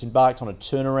 saying that it's embarked on a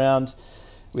turnaround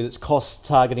with its cost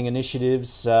targeting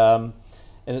initiatives.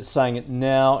 And it's saying it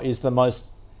now is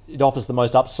it offers the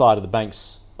most upside of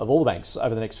all the banks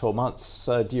over the next 12 months.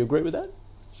 So do you agree with that?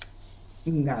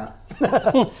 Nah.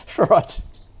 Right.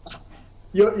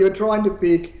 You're trying to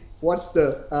pick what's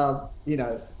the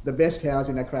the best house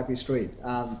in a crappy street.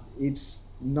 It's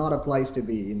not a place to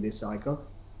be in this cycle.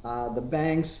 The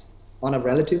banks on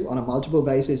a multiple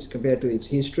basis compared to its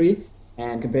history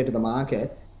and compared to the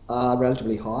market are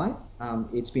relatively high.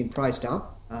 It's been priced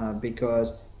up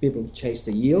because people chase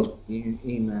the yield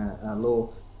in a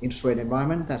low interest rate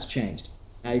environment. That's changed.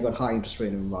 Now you've got high interest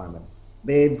rate environment.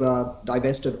 They've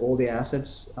divested all their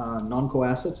assets, non-core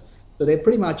assets. So they're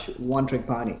pretty much one-trick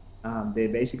pony. They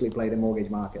basically play the mortgage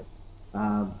market.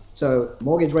 So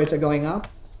mortgage rates are going up.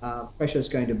 Pressure is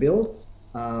going to build.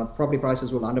 Property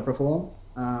prices will underperform.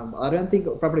 I don't think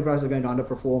property prices are going to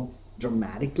underperform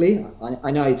dramatically.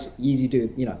 I know it's easy to,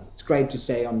 it's great to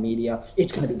say on media,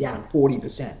 it's going to be down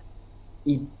 40%.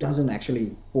 It doesn't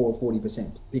actually fall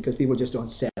 40% because people just don't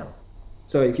sell.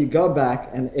 So if you go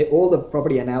back, and all the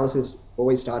property analysis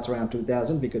always starts around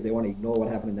 2000 because they want to ignore what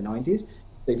happened in the 90s.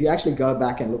 So if you actually go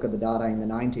back and look at the data in the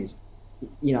 90s,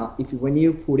 when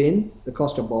you put in the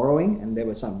cost of borrowing, and there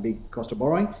was some big cost of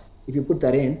borrowing, if you put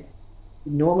that in,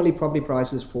 normally property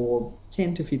prices fall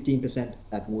 10 to 15%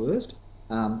 at worst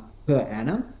per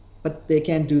annum, but they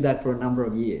can do that for a number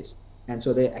of years. And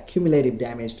so the accumulative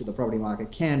damage to the property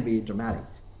market can be dramatic.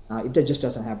 It just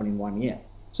doesn't happen in 1 year.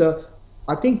 So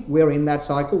I think we're in that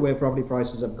cycle where property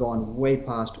prices have gone way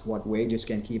past what wages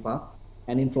can keep up,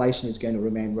 and inflation is going to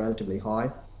remain relatively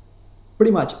high.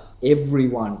 Pretty much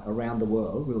everyone around the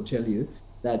world will tell you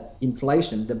that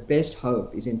inflation, the best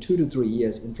hope is in 2 to 3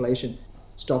 years, inflation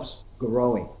stops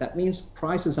growing. That means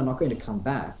prices are not going to come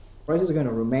back. Prices are going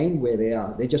to remain where they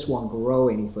are. They just won't grow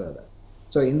any further.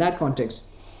 So in that context,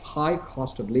 high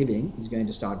cost of living is going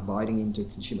to start biting into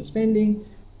consumer spending.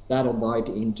 That'll bite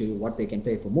into what they can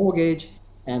pay for mortgage,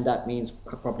 and that means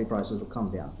property prices will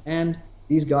come down. And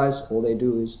these guys, all they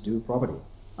do is do property.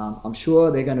 I'm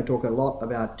sure they're going to talk a lot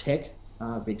about tech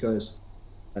because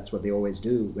that's what they always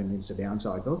do when it's a down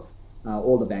cycle.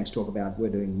 All the banks talk about we're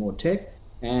doing more tech.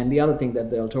 And the other thing that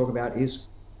they'll talk about is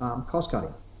cost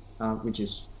cutting, which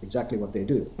is exactly what they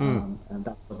do. And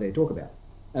that's what they talk about.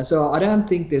 And so I don't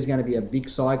think there's going to be a big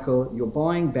cycle. You're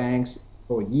buying banks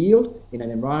for yield in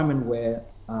an environment where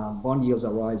bond yields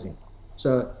are rising.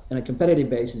 So on a competitive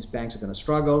basis, banks are going to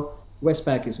struggle.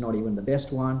 Westpac is not even the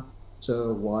best one.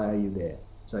 So why are you there?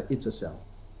 So it's a sell.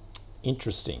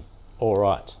 Interesting. All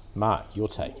right. Mark, your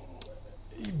take.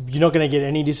 You're not going to get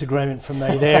any disagreement from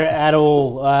me there at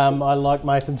all. I like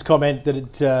Mathan's comment that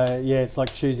it's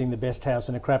like choosing the best house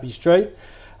in a crappy street.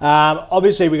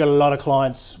 Obviously, we've got a lot of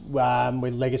clients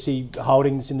with legacy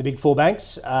holdings in the big four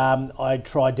banks. I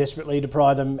try desperately to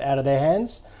pry them out of their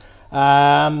hands.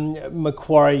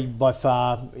 Macquarie, by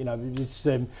far, it's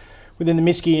within the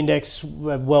MSCI index.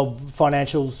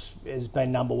 Financials has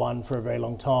been number one for a very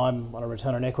long time on a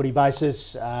return on equity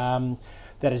basis.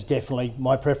 That is definitely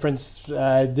my preference.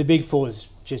 The big fours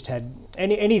just had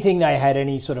anything they had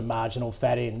any sort of marginal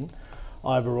fat in.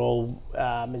 Overall,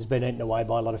 has been eaten away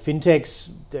by a lot of fintechs.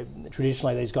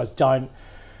 Traditionally, these guys don't.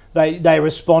 They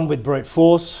respond with brute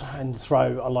force and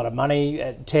throw a lot of money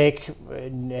at tech,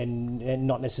 and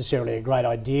not necessarily a great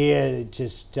idea. It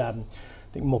just I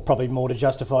think probably more to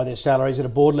justify their salaries at a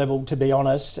board level, to be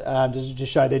honest, to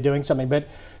show they're doing something. But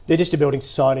they're just a building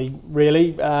society,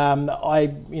 really. I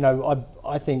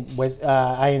think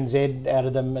ANZ out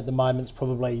of them at the moment is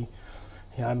probably,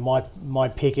 my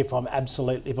pick if I've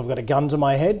got a gun to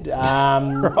my head.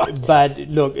 Right. But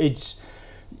look, I'd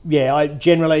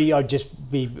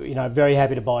just be very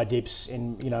happy to buy dips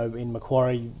in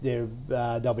Macquarie.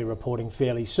 They'll be reporting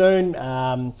fairly soon,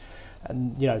 and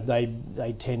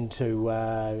they tend to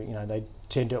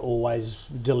always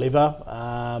deliver,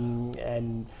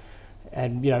 and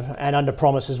under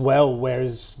promise as well,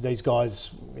 whereas these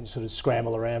guys sort of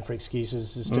scramble around for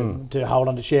excuses as to hold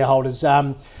on to shareholders.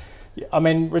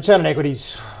 Return on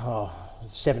equity's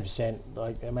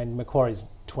 7%. Macquarie's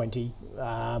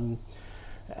 20%,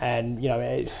 and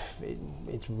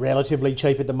it's relatively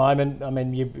cheap at the moment.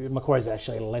 Macquarie's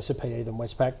actually a lesser PE than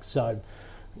Westpac, so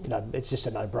it's just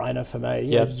a no-brainer for me.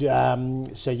 Yep.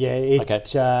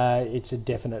 It's a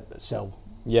definite sell.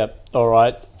 Yep. All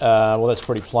right. Well, that's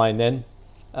pretty plain then.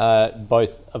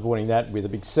 Both avoiding that with a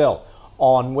big sell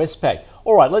on Westpac.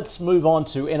 All right, let's move on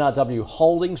to NRW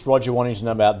Holdings. Roger wanting to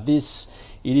know about this.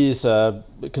 It is a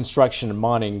construction and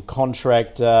mining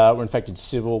contract, or in fact it's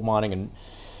civil, mining and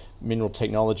mineral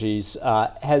technologies,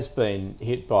 has been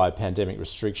hit by pandemic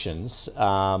restrictions.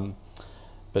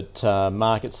 But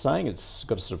market's saying it's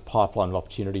got a sort of pipeline of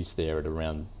opportunities there at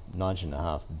around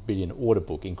 $19.5 billion order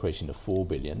book, increasing to $4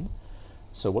 billion.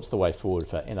 So what's the way forward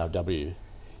for NRW?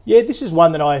 Yeah, this is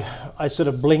one that I sort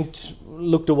of blinked,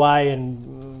 looked away,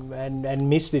 and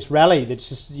missed this rally that's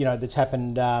just that's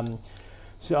happened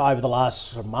over the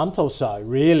last month or so.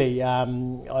 Really, I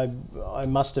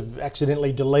must have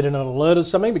accidentally deleted an alert or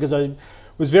something, because I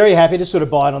was very happy to sort of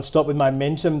buy it on stop with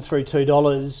momentum through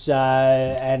 $2,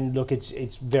 and look,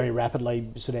 it's very rapidly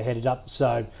sort of headed up.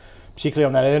 So particularly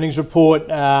on that earnings report,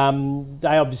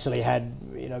 they obviously had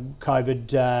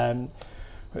COVID.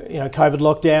 COVID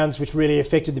lockdowns, which really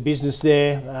affected the business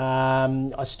there.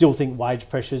 I still think wage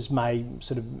pressures may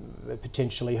sort of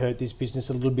potentially hurt this business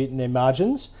a little bit in their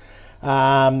margins.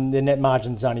 Their net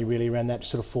margin's only really around that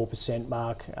sort of 4%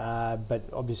 mark, but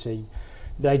obviously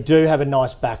they do have a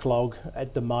nice backlog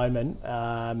at the moment.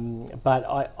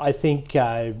 But I think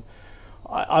I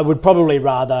would probably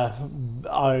rather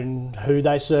own who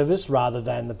they service rather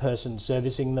than the person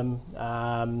servicing them.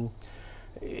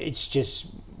 It's just,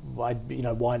 why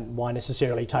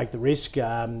necessarily take the risk?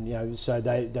 So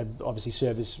they obviously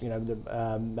service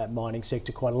that mining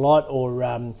sector quite a lot,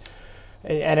 or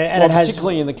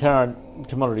particularly in the current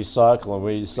commodity cycle, and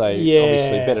we say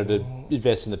obviously better to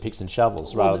invest in the picks and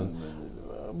shovels rather than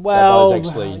those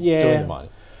actually doing the mining.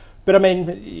 But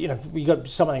we got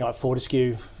something like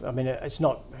Fortescue. It's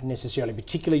not necessarily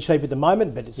particularly cheap at the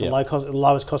moment, but it's the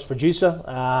lowest cost producer.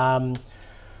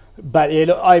 But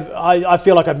I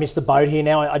feel like I've missed the boat here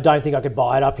now. I don't think I could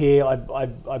buy it up here.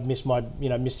 I've missed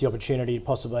the opportunity to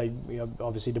possibly,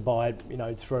 obviously to buy it,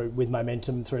 through with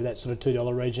momentum through that sort of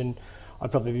 $2 region.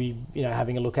 I'd probably be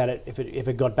having a look at it if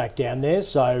it got back down there.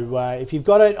 So if you've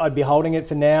got it, I'd be holding it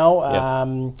for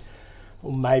now.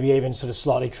 Or maybe even sort of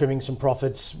slightly trimming some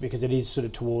profits because it is sort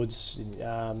of towards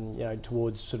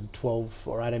sort of 12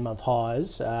 or 18-month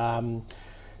highs.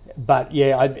 But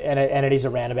yeah, and it is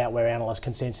around about where analyst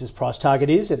consensus price target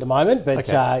is at the moment. But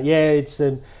it's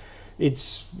a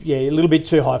little bit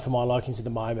too high for my likings at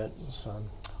the moment. So.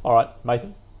 All right,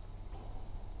 Mathan.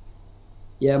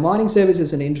 Yeah, mining service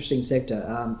is an interesting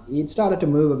sector. It started to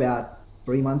move about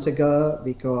 3 months ago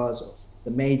because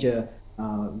the major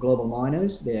global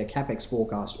miners, their capex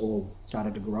forecast all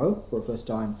started to grow for the first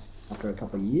time after a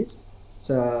couple of years.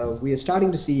 So we are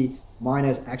starting to see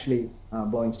miners actually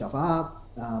blowing stuff up,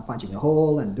 punching a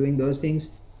hole and doing those things.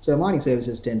 So mining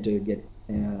services tend to get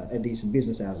a decent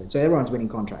business out of it. So everyone's winning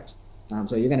contracts.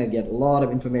 So you're going to get a lot of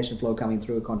information flow coming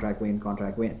through, contract win.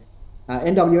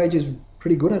 NWH is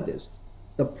pretty good at this.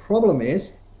 The problem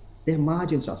is their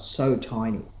margins are so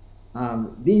tiny.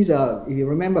 These are, if you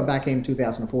remember back in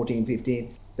 2014-15,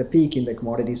 the peak in the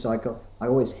commodity cycle, I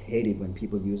always hated when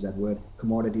people use that word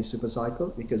commodity super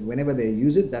cycle, because whenever they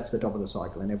use it, that's the top of the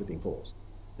cycle and everything falls.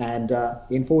 And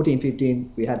in 14-15,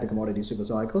 we had the commodity super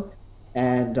cycle.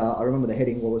 And I remember the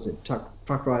heading, what was it?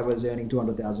 Truck drivers earning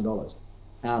 $200,000.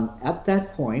 At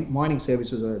that point, mining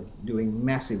services were doing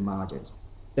massive margins.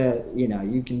 So,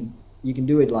 you can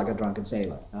do it like a drunken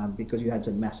sailor because you had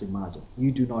some massive margin.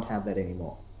 You do not have that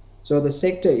anymore. So the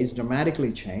sector is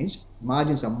dramatically changed.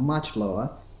 Margins are much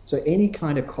lower. So any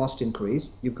kind of cost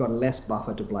increase, you've got less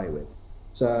buffer to play with.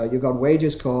 So you've got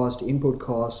wages cost, input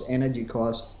costs, energy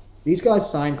costs. These guys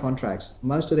sign contracts.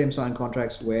 Most of them sign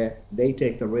contracts where they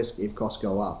take the risk if costs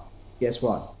go up. Guess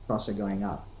what? Costs are going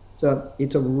up. So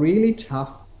it's a really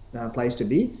tough place to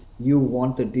be. You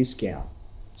want the discount.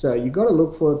 So you've got to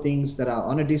look for things that are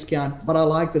on a discount, but I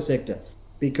like the sector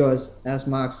because, as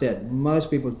Mark said, most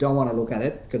people don't want to look at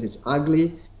it because it's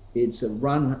ugly. It's a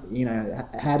run,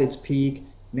 had its peak.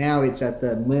 Now it's at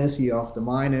the mercy of the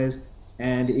miners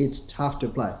and it's tough to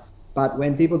play. But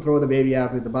when people throw the baby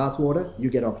out with the bathwater, you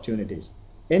get opportunities.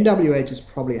 NWH has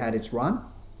probably had its run.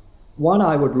 One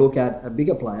I would look at, a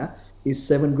bigger player, is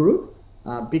 7 Group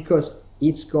because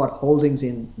it's got holdings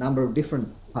in a number of different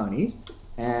ponies.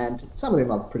 And some of them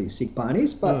are pretty sick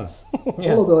ponies, but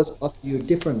all of those offer you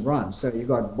different runs. So you've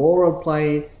got borer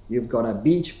play, you've got a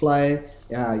beach play,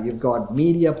 you've got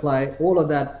media play, all of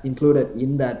that included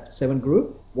in that 7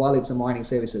 Group, while it's a mining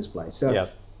services play. So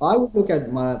I would look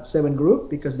at my 7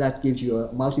 Group because that gives you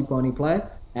a multi-pony play,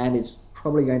 and it's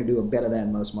probably going to do better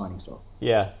than most mining stocks.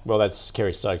 Yeah, well, that's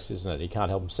Kerry Stokes, isn't it? He can't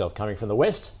help himself coming from the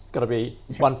west. Got to be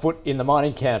 1 foot in the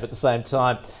mining camp at the same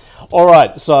time. All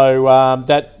right, so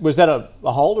was that a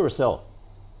hold or a sell?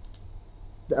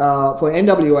 For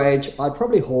NWH, I'd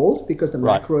probably hold because the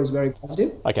macro is very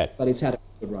positive. Okay. But it's had a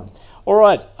good run. All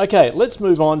right, okay, let's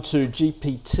move on to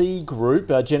GPT Group,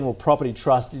 General Property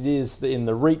Trust. It is in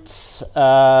the REITs.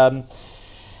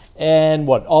 And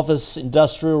office,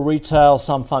 industrial, retail,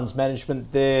 some funds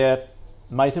management there.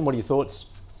 Mathan, what are your thoughts?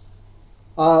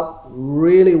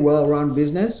 Really well-run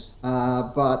business,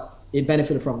 but it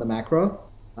benefited from the macro.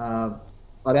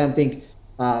 I don't think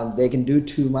they can do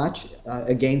too much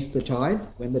against the tide.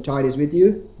 When the tide is with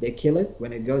you, they kill it.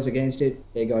 When it goes against it,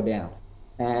 they go down.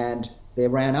 And they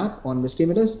ran up on the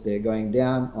stimulus, they're going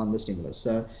down on the stimulus.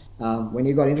 So when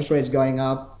you've got interest rates going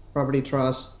up, property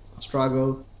trust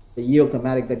struggle, the yield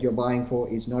thematic that you're buying for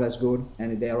is not as good,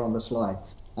 and they're on the slide.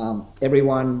 Every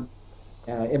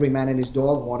man and his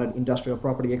dog wanted industrial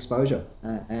property exposure,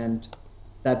 and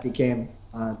that became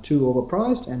too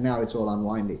overpriced, and now it's all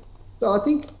unwinding. So I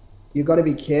think you've got to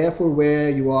be careful where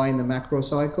you are in the macro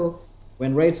cycle.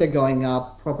 When rates are going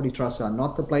up, property trusts are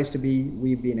not the place to be.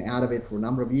 We've been out of it for a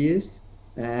number of years,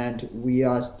 and we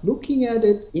are looking at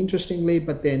it interestingly,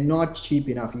 but they're not cheap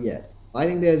enough yet. I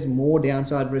think there's more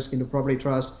downside risk into property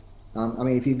trust.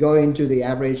 If you go into the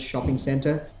average shopping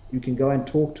center, you can go and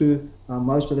talk to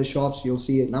most of the shops. You'll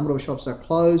see a number of shops are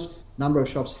closed. Number of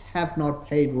shops have not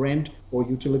paid rent or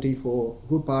utility for a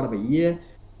good part of a year.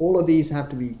 All of these have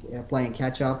to be playing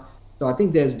catch up. So I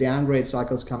think there's downgrade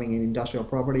cycles coming in industrial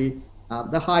property.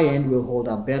 The high end will hold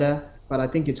up better, but I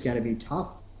think it's going to be tough.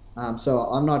 So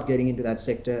I'm not getting into that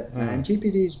sector. And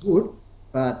GPT is good,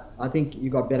 but I think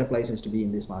you've got better places to be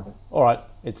in this market. All right,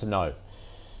 it's a no.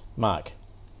 Mark?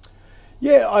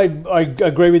 Yeah, I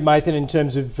agree with Mathan in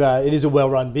terms of it is a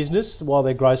well-run business. While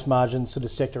their gross margins sort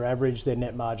of sector average, their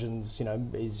net margins,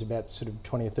 is about sort of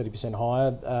 20 or 30%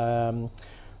 higher.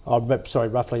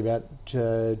 Roughly about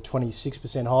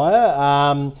 26%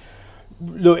 higher.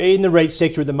 Look, in the REIT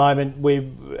sector at the moment, we're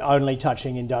only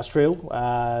touching industrial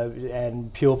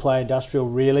and pure play industrial,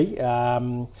 really.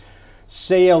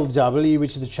 CLW,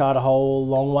 which is the Charter Hall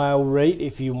Long WALE REIT,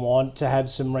 if you want to have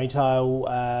some retail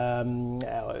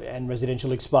and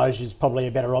residential exposure, is probably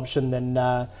a better option than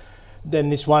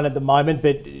this one at the moment.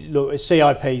 But look,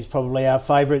 CIP is probably our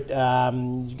favourite,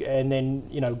 and then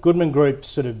Goodman Group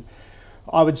sort of,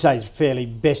 I would say, is fairly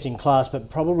best in class, but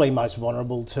probably most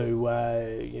vulnerable to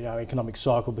economic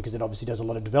cycle, because it obviously does a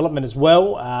lot of development as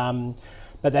well.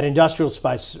 But that industrial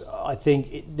space, I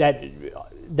think that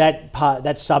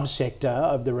subsector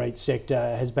of the REIT sector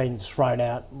has been thrown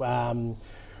out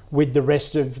with the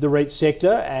rest of the REIT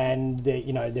sector, and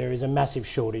there is a massive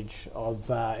shortage of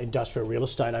industrial real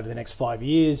estate over the next 5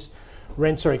 years.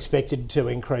 Rents are expected to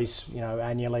increase,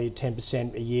 annually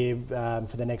 10% a year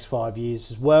for the next 5 years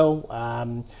as well.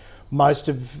 Most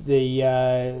of the,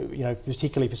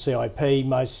 particularly for CIP,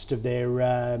 most of their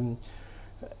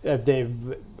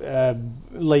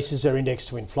leases are indexed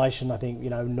to inflation. I think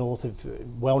north of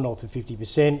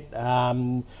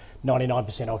 50%.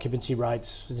 99% occupancy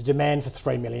rates. There's a demand for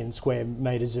 3 million square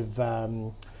metres of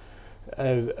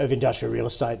industrial real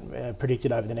estate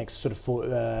predicted over the next sort of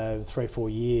 3 or 4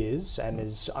 years, and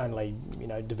there's only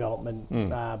development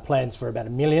plans for about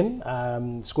 1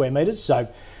 million square metres. So,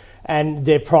 and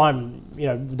they're prime.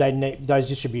 They need, those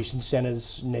distribution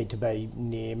centres need to be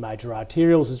near major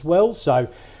arterials as well. So,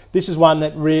 this is one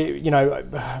that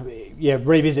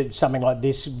revisit something like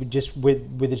this just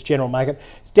with its general makeup.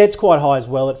 Its debt's quite high as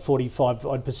well at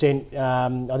 45%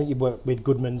 odd. I think you work with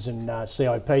Goodmans and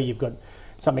CIP. You've got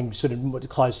something sort of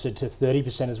closer to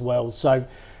 30% as well. So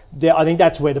I think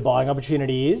that's where the buying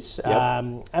opportunity is.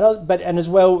 Yep. And as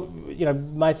well,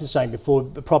 Mathan was saying before,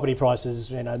 property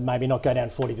prices, maybe not go down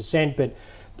 40%, but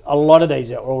a lot of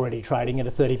these are already trading at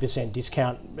a 30%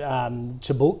 discount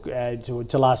to book,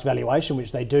 to last valuation,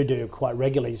 which they do quite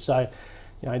regularly. So,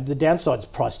 the downside's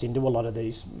priced into a lot of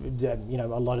these,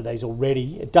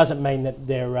 already. It doesn't mean that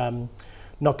they're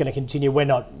not going to continue. We're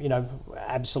not,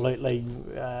 absolutely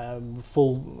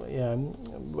full.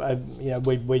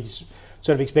 We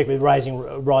sort of expect with rising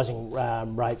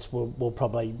rates,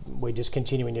 we're just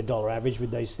continuing to dollar average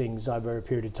with these things over a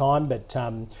period of time. But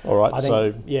all right, I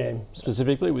think,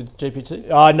 specifically with GPT,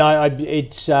 no,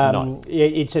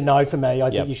 it's a no for me.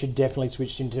 I think you should definitely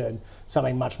switch into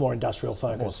something much more industrial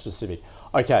focused, more specific.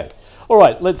 Okay, all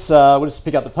right. We'll just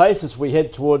pick up the pace as we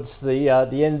head towards the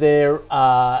end there.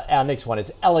 Our next one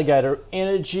is Alligator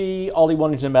Energy. Ollie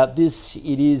wanted to know about this.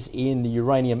 It is in the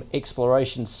uranium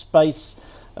exploration space.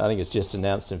 I think it's just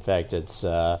announced. In fact, it's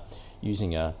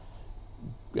using a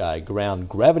ground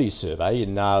gravity survey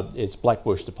in its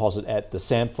Blackbush deposit at the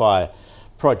Samphire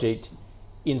project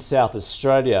in South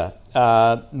Australia.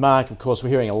 Mark, of course, we're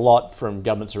hearing a lot from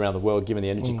governments around the world, given the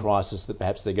energy crisis, that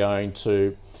perhaps they're going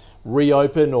to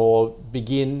reopen or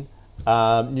begin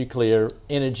nuclear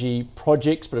energy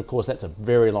projects, but of course that's a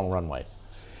very long runway.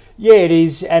 Yeah, it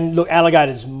is. And look,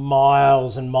 Alligator's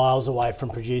miles and miles away from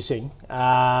producing.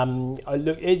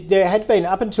 There had been,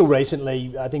 up until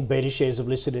recently, I think Beta Shares have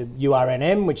listed a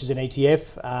URNM, which is an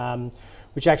ETF,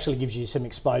 which actually gives you some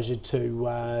exposure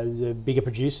to the bigger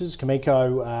producers,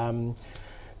 Cameco,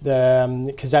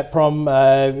 the Kazatomprom,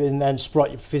 and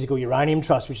Sprott Physical Uranium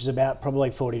Trust, which is about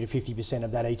probably 40 to 50%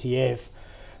 of that ETF.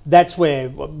 That's where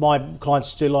my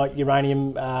clients do like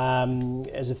uranium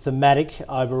as a thematic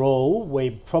overall. We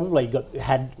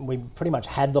pretty much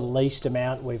had the least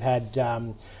amount. We've had,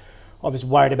 obviously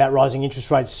worried about rising interest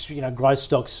rates. Growth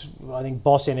stocks. I think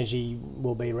Boss Energy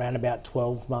will be around about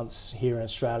 12 months here in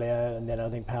Australia, and then I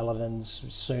think Paladin's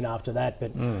soon after that.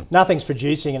 But nothing's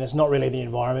producing, and it's not really the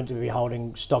environment to be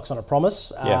holding stocks on a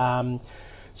promise. Yeah.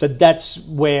 So that's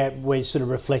where we're sort of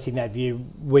reflecting that view.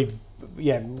 We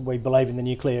believe in the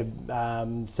nuclear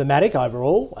thematic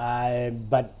overall,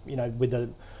 but with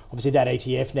obviously that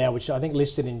ETF now, which I think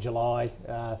listed in July.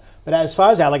 But as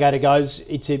far as Alligator goes,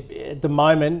 at the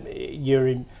moment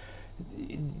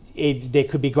there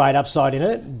could be great upside in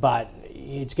it, but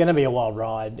it's going to be a wild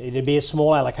ride. It'd be a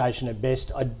small allocation at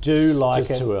best. I do like it.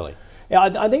 Just too early. Yeah,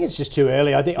 I think it's just too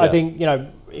early. I think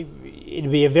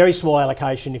it'd be a very small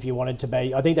allocation if you wanted to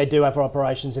be. I think they do have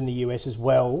operations in the US as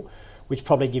well, which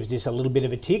probably gives this a little bit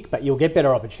of a tick, but you'll get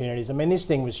better opportunities. I mean, this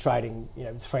thing was trading,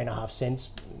 3.5 cents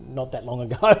not that long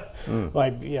ago,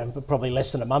 probably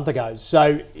less than a month ago.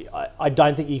 So I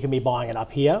don't think you can be buying it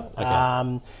up here.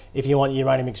 Okay. If you want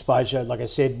uranium exposure, like I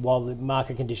said, while the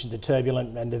market conditions are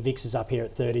turbulent and the VIX is up here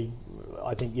at 30,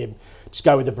 I think you just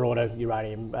go with the broader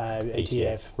uranium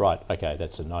ETF. Right. Okay,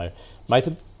 that's a no.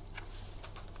 Mathan?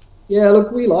 Yeah,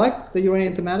 look, we like the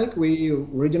uranium thematic. We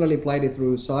originally played it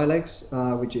through Silex,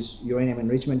 which is uranium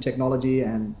enrichment technology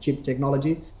and chip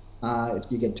technology.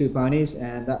 You get two ponies,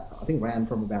 and that I think ran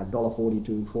from about $1.40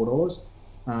 to $4.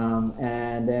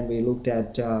 And then we looked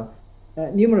at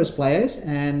numerous players,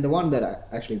 and the one that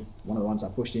actually one of the ones I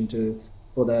pushed into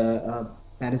for the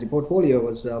fantasy portfolio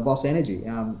was Boss Energy,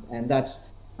 and that's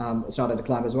started to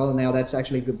climb as well. Now that's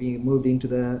actually being moved into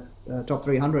the top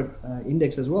 300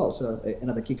 index as well. So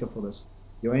another kicker for this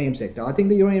uranium sector. I think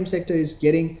the uranium sector is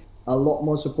getting a lot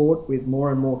more support with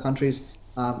more and more countries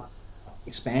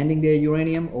expanding their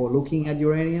uranium or looking at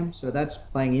uranium. So that's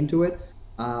playing into it.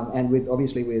 And with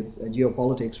obviously with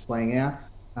geopolitics playing out,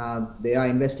 they are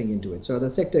investing into it. So the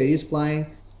sector is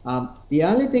playing. The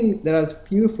only thing, there are a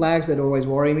few flags that always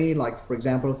worry me, like for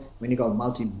example, when you got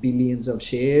multi-billions of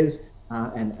shares,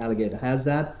 and Alligator has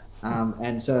that.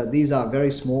 And so these are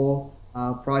very small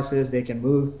prices. They can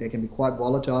move, they can be quite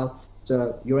volatile.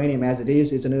 So uranium as it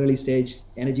is an early stage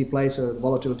energy play, so the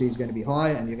volatility is going to be high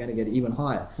and you're going to get even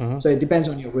higher. So it depends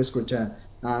on your risk return.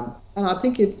 And I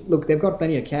think look, they've got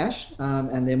plenty of cash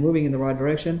and they're moving in the right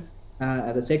direction.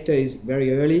 The sector is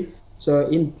very early. So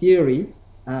in theory,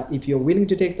 if you're willing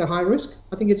to take the high risk,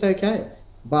 I think it's okay.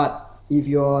 But if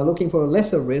you're looking for a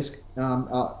lesser risk,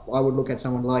 I would look at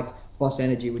someone like Boss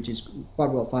Energy, which is quite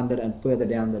well funded and further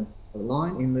down the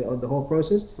line in the whole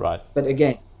process. Right. But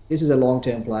again, this is a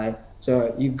long-term play,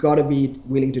 so you've got to be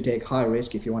willing to take high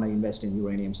risk if you want to invest in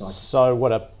uranium cycle. So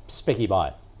what a specky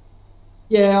buy?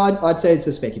 Yeah, I'd say it's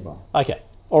a specky buy. Okay,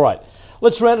 all right.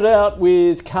 Let's round it out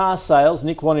with car sales.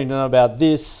 Nick wanting to know about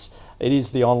this. It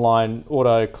is the online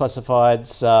auto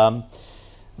classifieds.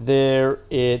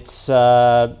 It's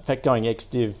in fact going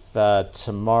ex-div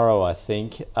tomorrow, I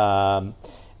think.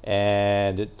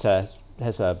 And it has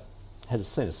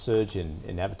seen a surge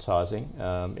in advertising.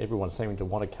 Everyone's seeming to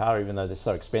want a car, even though they're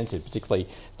so expensive, particularly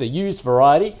the used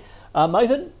variety.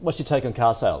 Mathan, what's your take on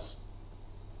car sales?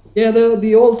 Yeah,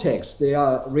 the old techs, they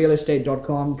are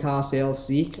realestate.com, car sales,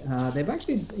 Seek. They've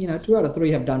actually, 2 out of 3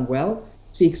 have done well.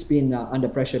 Seek's been under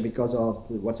pressure because of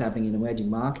what's happening in emerging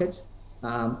markets.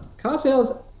 Car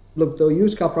sales, look, the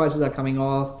used car prices are coming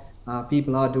off.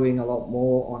 People are doing a lot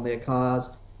more on their cars.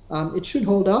 It should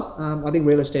hold up. I think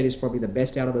real estate is probably the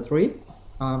best out of the 3.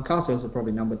 Car sales are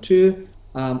probably number 2.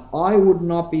 I would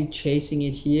not be chasing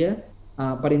it here.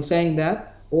 But in saying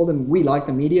that, we like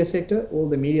the media sector. All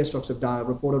the media stocks have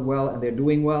reported well and they're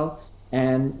doing well.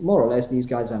 And more or less, these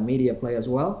guys are media players as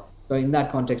well. So in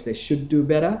that context, they should do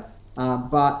better.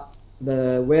 But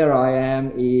where I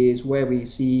am is where we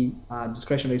see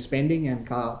discretionary spending, and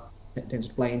car tends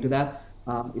to play into that,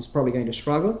 is probably going to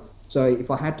struggle. So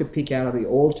if I had to pick out of the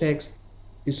old techs,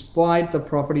 despite the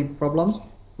property problems,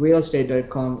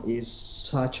 realestate.com is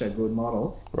such a good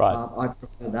model. Right. I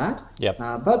prefer that. Yep.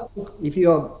 But if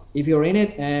you're in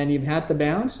it and you've had the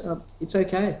bounce, it's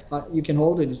okay. You can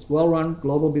hold it. It's well-run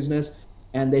global business,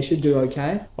 and they should do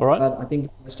okay. All right. But I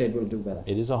think real estate will do better.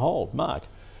 It is a hold. Mark?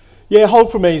 Yeah,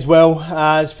 hold for me as well.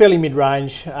 It's fairly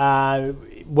mid-range.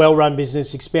 Well-run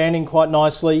business, expanding quite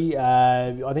nicely.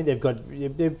 I think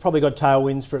they've probably got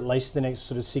tailwinds for at least the next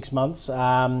sort of 6 months.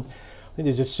 I think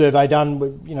there's a survey done.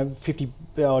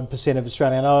 50% of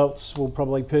Australian adults will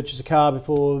probably purchase a car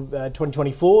before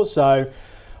 2024. So,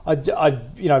 I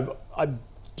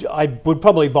would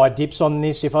probably buy dips on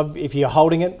this. If you're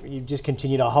holding it, you just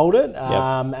continue to hold it,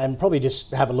 and probably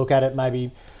just have a look at it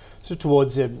maybe. So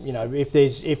towards if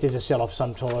there's a sell-off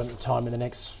sometime in the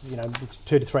next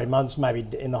 2 to 3 months, maybe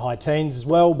in the high teens as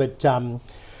well. But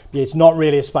it's not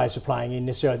really a space we're playing in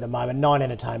necessarily at the moment. Nine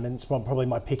Entertainment's probably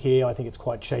my pick here. I think it's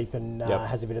quite cheap and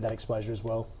has a bit of that exposure as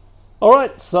well. All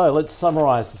right, so let's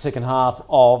summarise the second half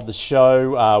of the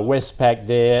show. Westpac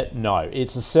there, no,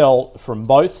 it's a sell from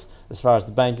both as far as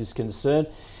the bank is concerned.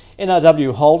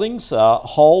 NRW Holdings,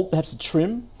 hold, perhaps a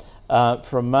trim.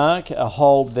 From Mark, a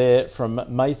hold there from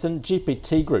Mathan.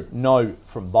 GPT Group, no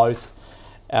from both.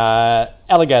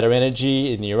 Alligator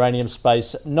Energy in the uranium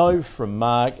space, no from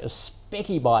Mark. A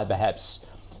specky buy perhaps,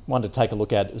 one to take a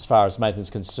look at as far as Mathan's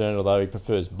concerned, although he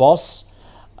prefers Boss.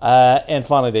 And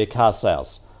finally their car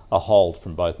sales, a hold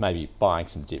from both, maybe buying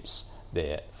some dips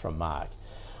there from Mark.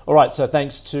 All right, so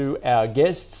thanks to our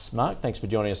guests. Mark, thanks for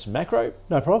joining us from Macro.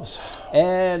 No problems.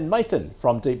 And Mathan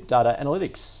from Deep Data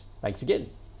Analytics. Thanks again.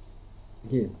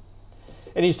 Yeah.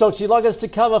 Any stocks you'd like us to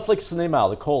cover, flick us an email,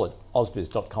 the call at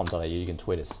ausbiz.com.au. You can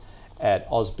tweet us at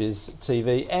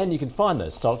ausbiztv, and you can find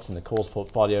those stocks in the calls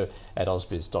portfolio at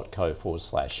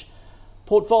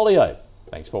ausbiz.co/portfolio.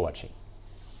 Thanks for watching.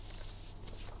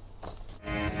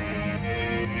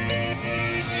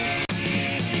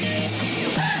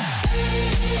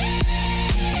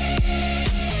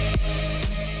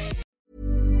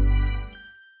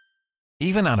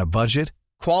 Even on a budget,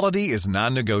 quality is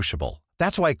non-negotiable.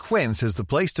 That's why Quince is the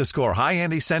place to score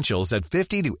high-end essentials at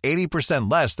 50 to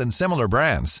 80% less than similar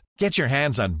brands. Get your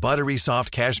hands on buttery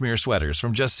soft cashmere sweaters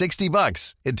from just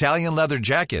 $60, Italian leather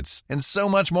jackets, and so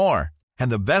much more.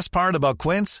 And the best part about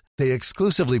Quince, they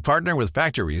exclusively partner with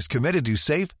factories committed to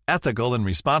safe, ethical, and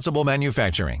responsible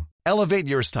manufacturing. Elevate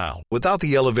your style without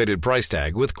the elevated price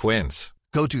tag with Quince.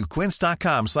 Go to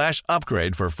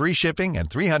quince.com/upgrade for free shipping and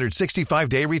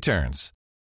 365-day returns.